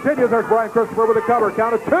match continues. There's Brian Christopher with a cover.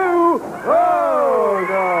 Count of 2. Oh,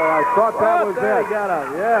 no. I thought that was it. Got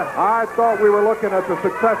him. Yeah. I thought we were looking at the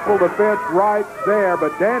successful defense right there,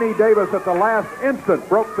 but Danny Davis at the last instant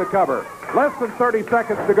broke the cover. Less than 30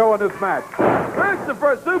 seconds to go in this match.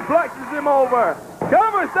 Christopher suplexes him over.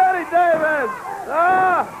 Covers Danny Davis.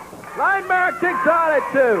 Nightmare kicks out at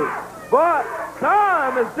 2. But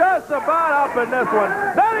time is just about up in this one.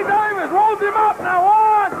 Danny Davis rolls him up now.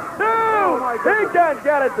 1, 2. He can't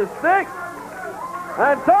get it to stick.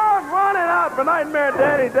 And time running out for Nightmare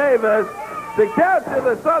Danny Davis to capture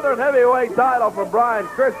the Southern heavyweight title from Brian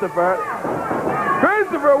Christopher.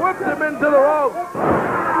 Christopher whips him into the rope.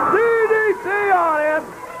 DDT on him.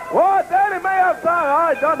 What? Danny may have time. Oh,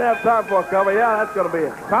 he doesn't have time for a cover. Yeah, that's going to be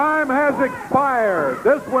it. Time has expired.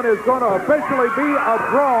 This one is going to officially be a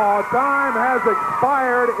draw. Time has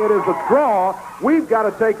expired. It is a draw. We've got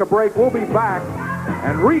to take a break. We'll be back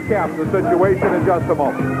and recap the situation in just a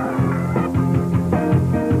moment.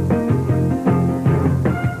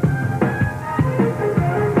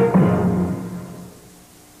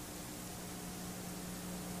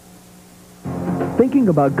 Thinking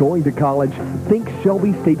about going to college? Think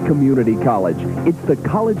Shelby State Community College. It's the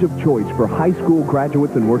college of choice for high school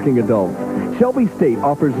graduates and working adults. Shelby State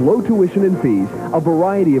offers low tuition and fees, a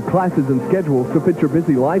variety of classes and schedules to fit your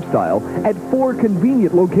busy lifestyle at 4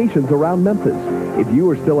 convenient locations around Memphis. If you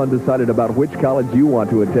are still undecided about which college you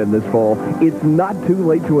want to attend this fall, it's not too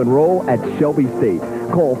late to enroll at Shelby State.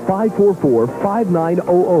 Call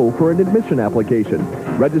 544-5900 for an admission application.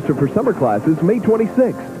 Register for summer classes May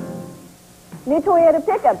 26th. New Toyota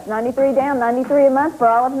pickups, 93 down, 93 a month for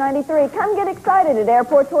all of 93. Come get excited at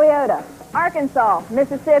Airport Toyota. Arkansas,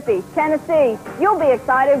 Mississippi, Tennessee. You'll be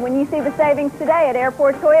excited when you see the savings today at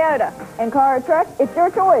Airport Toyota. And car or truck, it's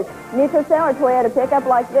your choice. New or Toyota pickup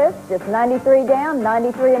like this, just 93 down,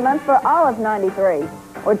 93 a month for all of 93.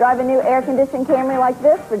 Or drive a new air-conditioned Camry like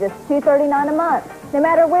this for just $239 a month. No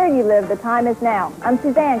matter where you live, the time is now. I'm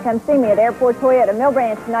Suzanne. Come see me at Airport Toyota, Mill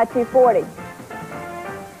Branch, I-240.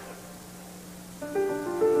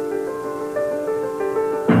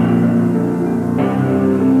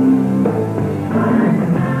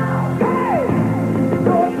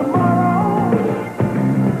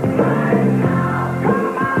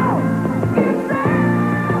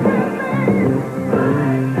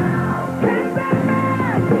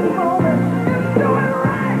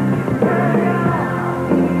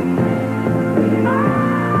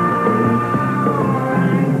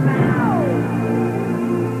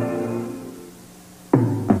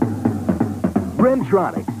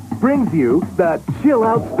 Brings you the Chill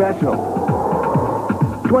Out Special.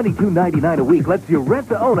 $22.99 a week lets you rent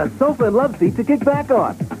to own a sofa and love seat to kick back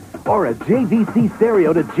on, or a JVC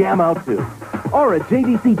stereo to jam out to, or a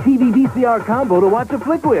JVC TV VCR combo to watch a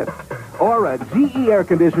flick with, or a GE air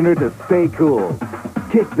conditioner to stay cool.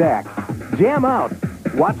 Kick back, jam out,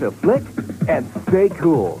 watch a flick, and stay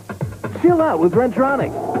cool. Chill out with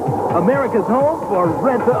Rentronics. America's home for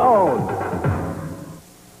rent-to-own.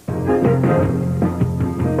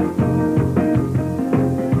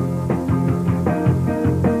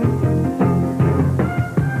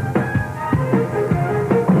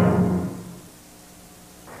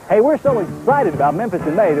 Hey, we're so excited about Memphis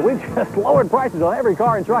in May that we just lowered prices on every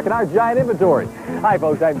car and truck in our giant inventory. Hi,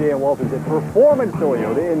 folks. I'm Dan Wolfie at Performance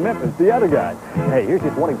Toyota in Memphis, the other guy. Hey, here's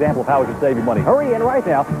just one example of how we can save you money. Hurry in right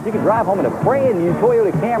now. You can drive home in a brand new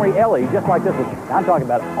Toyota Camry LE just like this one. I'm talking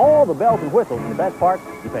about all the bells and whistles. And the best part,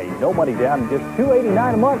 you pay no money down and just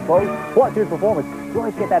 $289 a month, folks. Plus, here's Performance. You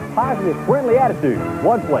always get that positive, friendly attitude.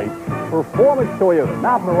 One place, Performance Toyota.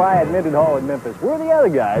 Mount Moriah at Mendenhall in Memphis. We're the other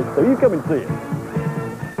guys, so you come and see us.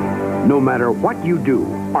 No matter what you do,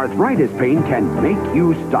 arthritis pain can make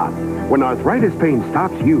you stop. When arthritis pain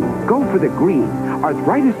stops you, go for the green.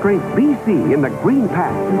 Arthritis Strength BC in the green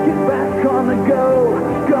pack. Get back on the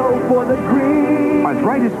go for the green.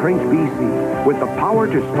 Arthritis Strength BC with the power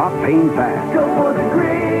to stop pain fast. Go for the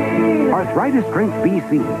green. Arthritis Strength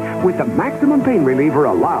BC with the maximum pain reliever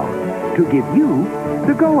allowed to give you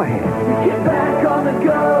the go-ahead. Get back on the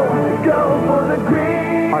go for the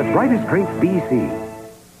green. Arthritis Strength BC.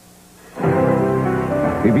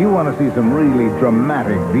 If you want to see some really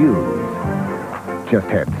dramatic views, just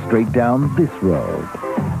head straight down this road.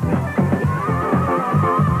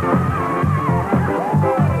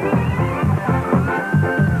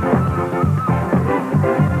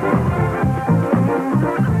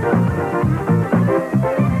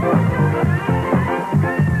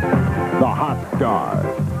 The hot stars,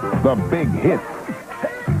 the big hits,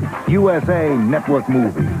 USA Network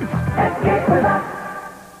movies.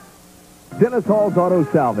 Dennis Hall's Auto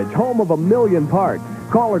Salvage, home of 1,000,000 parts.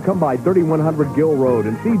 Call or come by 3100 Gill Road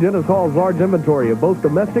and see Dennis Hall's large inventory of both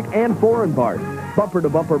domestic and foreign parts.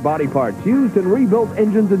 Bumper-to-bumper body parts, used and rebuilt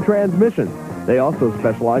engines and transmissions. They also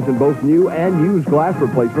specialize in both new and used glass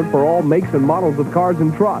replacement for all makes and models of cars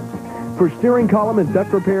and trucks. For steering column and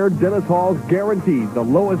deck repair, Dennis Hall's guaranteed the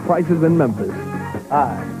lowest prices in Memphis.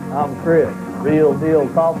 Hi, I'm Chris. Real deal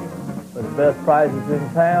coffee for the best prices in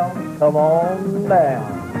town. Come on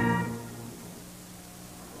down.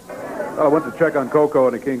 Well, I went to check on Coco,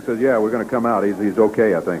 and the King says, yeah, we're going to come out. He's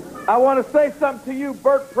okay, I think. I want to say something to you,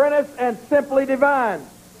 Bert, Prentice, and Simply Devine.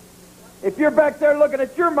 If you're back there looking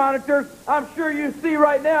at your monitors, I'm sure you see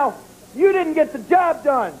right now, you didn't get the job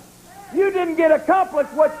done. You didn't get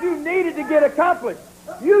accomplished what you needed to get accomplished.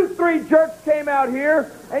 You three jerks came out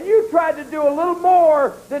here, and you tried to do a little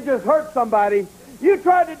more than just hurt somebody. You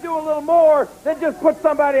tried to do a little more than just put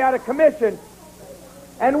somebody out of commission.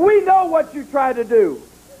 And we know what you tried to do.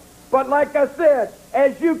 But like I said,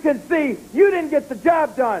 as you can see, you didn't get the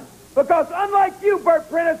job done. Because unlike you, Bert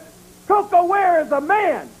Prentice, Coco Ware is a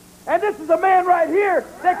man. And this is a man right here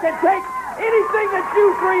that can take anything that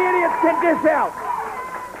you three idiots can dish out.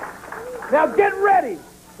 Now get ready,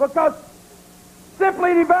 because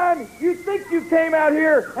Simply Devine, you think you came out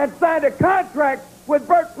here and signed a contract with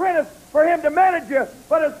Bert Prentice for him to manage you,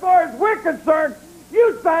 but as far as we're concerned,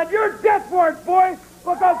 you signed your death warrant, boys,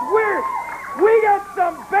 because we got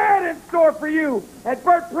some bad in store for you. And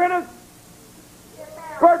Bert Prentice,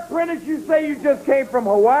 you say you just came from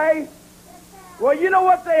Hawaii? Well, you know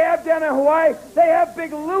what they have down in Hawaii? They have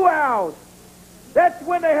big luau's. That's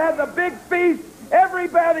when they have the big feast.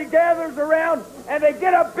 Everybody gathers around, and they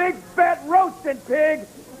get a big fat roasting pig,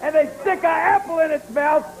 and they stick an apple in its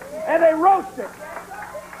mouth, and they roast it.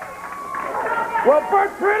 Well,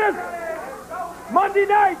 Bert Prentice, Monday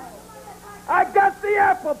night, I got the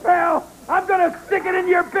apple, pal. I'm going to stick it in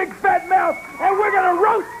your big fat mouth, and we're going to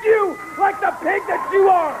roast you like the pig that you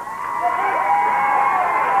are.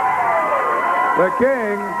 The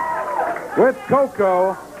King with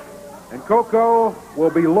Coco, and Coco will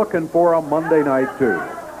be looking for a Monday night, too.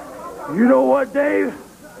 You know what, Dave?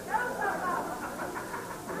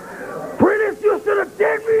 Prentice, you should have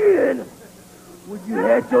did me in when you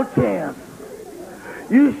had your chance.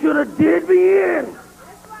 You should have did me in.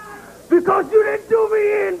 Because you didn't do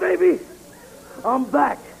me in, baby. I'm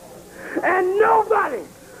back. And nobody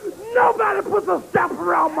puts a strap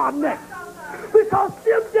around my neck. Because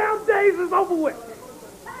them damn days is over with.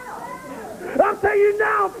 I'll tell you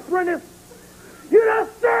now, Prentice, you done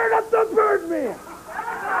stirred up the Birdman.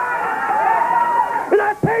 And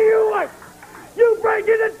I tell you what, you bring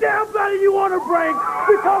in the damn body you want to bring,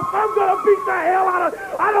 because I'm going to beat the hell out of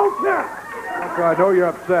I don't care. I know you're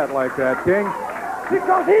upset like that, King.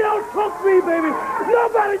 Because he don't trust me, baby.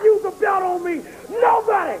 Nobody used a belt on me.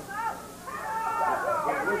 Nobody.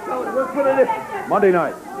 Let's put it in. Monday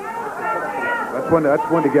night. That's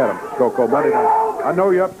when to get him, Coco. Monday night. I know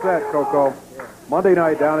you're upset, Coco. Monday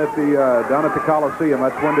night down at the Coliseum.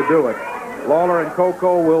 That's when to do it. Lawler and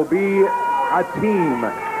Coco will be a team.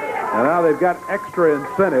 And now they've got extra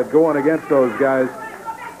incentive going against those guys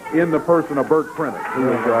in the person of Bert Prentice,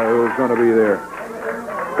 who's going to be there.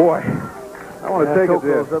 Boy, I want to take it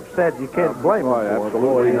there. Coco's upset. You can't blame him.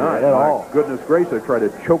 Absolutely not. At all. Goodness gracious, tried to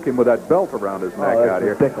choke him with that belt around his neck out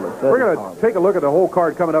here. Ridiculous. We're going to take a look at the whole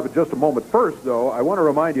card coming up in just a moment. First, though, I want to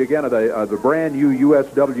remind you again of the brand new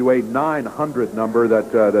USWA 900 number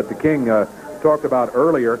that the King talked about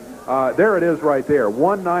earlier. There it is right there,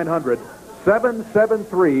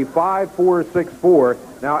 1-900-773-5464.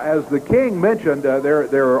 Now, as the King mentioned,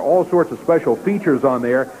 there are all sorts of special features on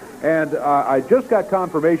there. And I just got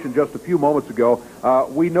confirmation just a few moments ago.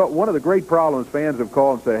 We know one of the great problems fans have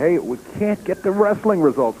called and said, hey, we can't get the wrestling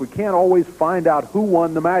results. We can't always find out who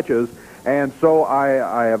won the matches. And so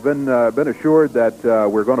I have been assured that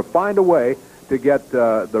we're going to find a way to get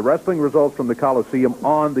the wrestling results from the Coliseum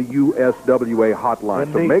on the USWA hotline.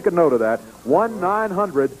 Indeed. So make a note of that.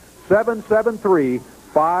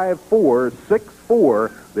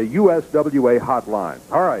 1-900-773-5464, the USWA hotline.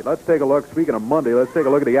 All right, let's take a look. Speaking of Monday, let's take a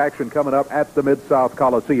look at the action coming up at the Mid-South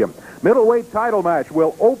Coliseum. Middleweight title match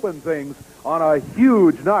will open things on a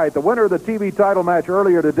huge night. The winner of the TV title match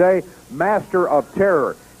earlier today, Master of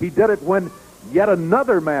Terror. He did it when yet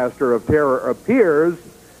another Master of Terror appears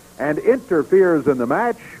and interferes in the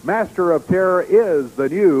match. Master of Terror is the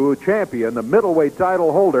new champion, the middleweight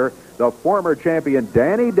title holder. The former champion,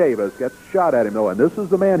 Danny Davis, gets shot at him, though, and this is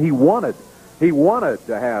the man he wanted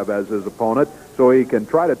to have as his opponent, so he can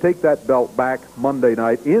try to take that belt back Monday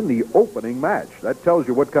night in the opening match. That tells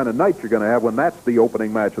you what kind of night you're going to have when that's the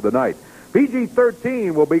opening match of the night.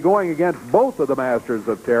 PG-13 will be going against both of the Masters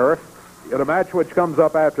of Terror. In a match which comes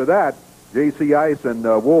up after that, J.C. Ice and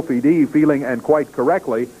Wolfie D feeling, and quite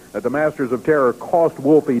correctly, that the Masters of Terror cost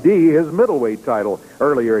Wolfie D his middleweight title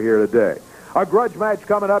earlier here today. A grudge match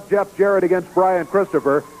coming up, Jeff Jarrett against Brian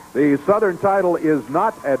Christopher. The Southern title is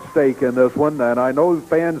not at stake in this one, and I know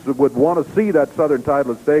fans would want to see that Southern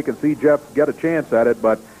title at stake and see Jeff get a chance at it,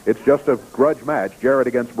 but it's just a grudge match, Jarrett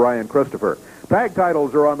against Brian Christopher. Tag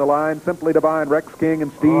titles are on the line, Simply Devine, Rex King,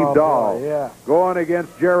 and Steve Dahl. Boy, yeah. Going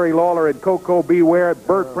against Jerry Lawler and Coco Beware.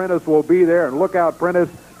 Bert Prentice will be there, and look out, Prentice.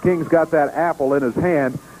 King's got that apple in his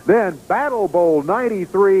hand. Then Battle Bowl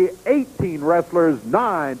 93, 18 wrestlers,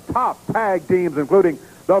 9 top tag teams, including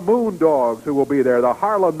the Moondogs, who will be there, the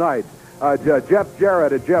Harlem Knights, Jeff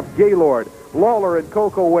Jarrett and Jeff Gaylord, Lawler and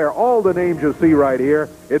Coco Ware, all the names you see right here.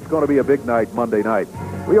 It's going to be a big night Monday night.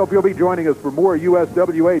 We hope you'll be joining us for more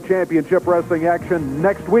USWA Championship Wrestling action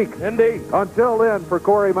next week. Indeed. Until then, for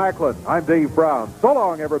Corey Macklin, I'm Dave Brown. So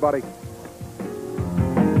long, everybody.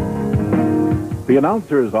 The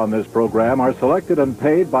announcers on this program are selected and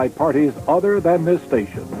paid by parties other than this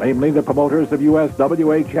station, namely the promoters of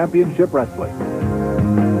USWA Championship Wrestling.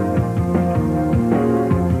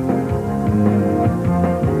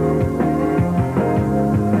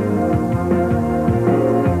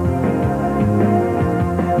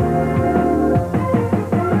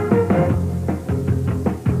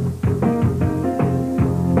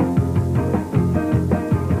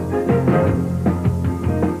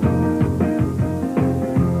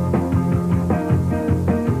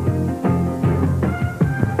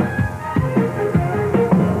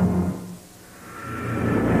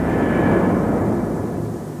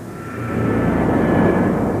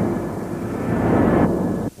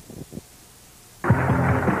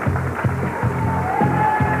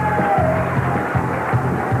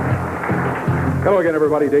 Hello again,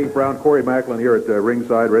 everybody. Dave Brown, Corey Macklin here at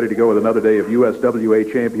ringside, ready to go with another day of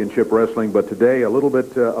USWA Championship Wrestling. But today, a little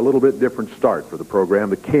bit different start for the program.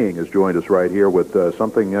 The King has joined us right here with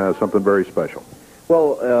something very special.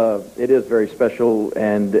 Well, it is very special,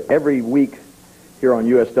 and every week here on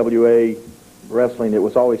USWA Wrestling, it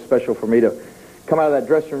was always special for me to come out of that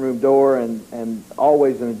dressing room door, and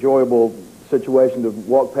always an enjoyable situation to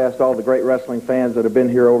walk past all the great wrestling fans that have been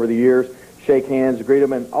here over the years, shake hands, greet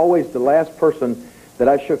them, and always the last person that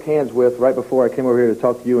I shook hands with right before I came over here to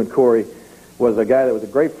talk to you and Corey was a guy that was a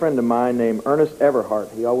great friend of mine named Ernest Everhart.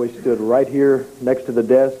 He always stood right here next to the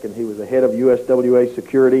desk, and he was the head of USWA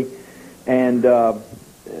security. And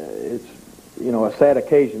it's, a sad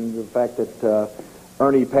occasion, the fact that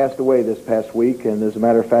Ernie passed away this past week, and as a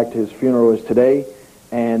matter of fact, his funeral is today.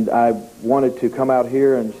 And I wanted to come out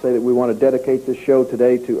here and say that we want to dedicate this show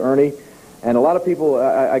today to Ernie. And a lot of people,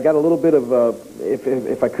 I got a little bit of,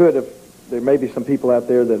 if I could, if there may be some people out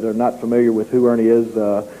there that are not familiar with who Ernie is.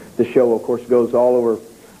 The show, of course, goes all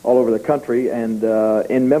over the country. And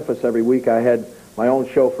in Memphis every week, I had my own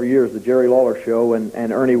show for years, the Jerry Lawler Show, and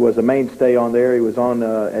Ernie was a mainstay on there. He was on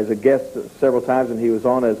as a guest several times, and he was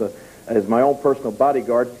on as my own personal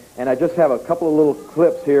bodyguard. And I just have a couple of little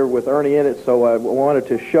clips here with Ernie in it, so I wanted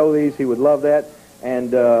to show these. He would love that.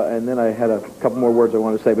 And then I had a couple more words I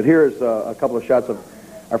wanted to say. But here's a couple of shots of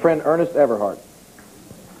our friend Ernest Everhart.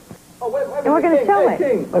 Oh, wait, And we're going to show it.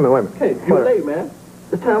 Wait a minute. Hey, you're late, man.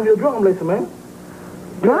 It's time for your drum lesson, man.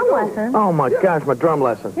 Drum lesson? Oh, my gosh, my drum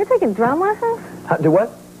lesson. You're taking drum lessons? Do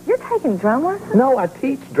what? You're taking drum lessons? No, I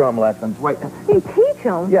teach drum lessons. Wait. You teach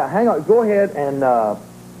them? Yeah, hang on. Go ahead and...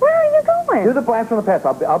 Where are you going? Do the blast from the past.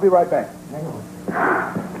 I'll be right back. Hang on.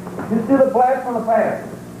 Just do the blast from the past.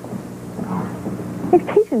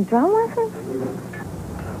 You're teaching drum lessons?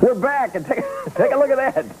 We're back, and take a look at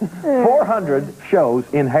that. 400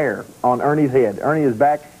 shows in hair on Ernie's head. Ernie is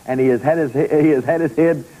back, and he has had his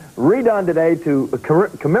head redone today to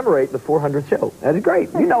commemorate the 400th show. That is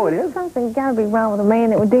great. You know it is. Something's got to be wrong with a man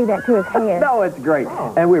that would do that to his head. No, it's great.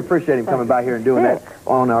 And we appreciate him coming by here and doing that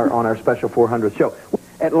on our special 400th show.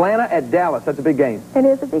 Atlanta at Dallas. That's a big game. It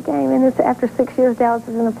is a big game, and it's after 6 years Dallas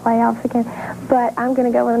is in the playoffs again. But I'm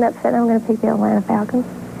going to go with an upset, and I'm going to pick the Atlanta Falcons.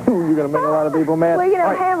 You're going to make a lot of people mad. Well, you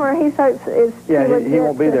know, Hammer, he starts... Yeah, he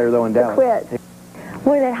won't be there, though, in Dallas. Quit.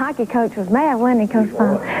 Boy, that hockey coach was mad, wasn't he, Coach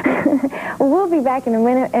Paul? Well, we'll be back in a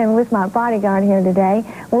minute, and with my bodyguard here today,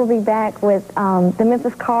 we'll be back with the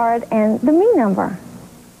Memphis card and the me number.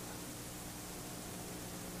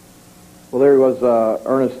 Well, there he was.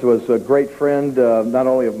 Ernest was a great friend, not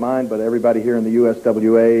only of mine, but everybody here in the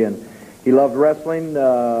USWA, and he loved wrestling,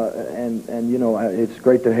 and you know, it's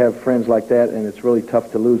great to have friends like that, and it's really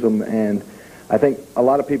tough to lose them, and I think a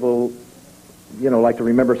lot of people, you know, like to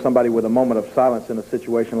remember somebody with a moment of silence in a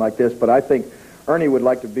situation like this, but I think Ernie would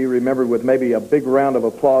like to be remembered with maybe a big round of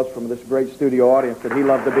applause from this great studio audience that he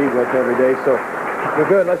loved to be with every day. So, we're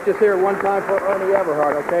good. Let's just hear it one time for Ernie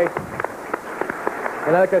Everhart, okay?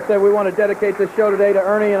 And like I said, we want to dedicate this show today to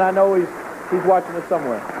Ernie, and I know he's watching us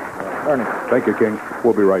somewhere. Ernie. Thank you, King.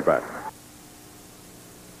 We'll be right back.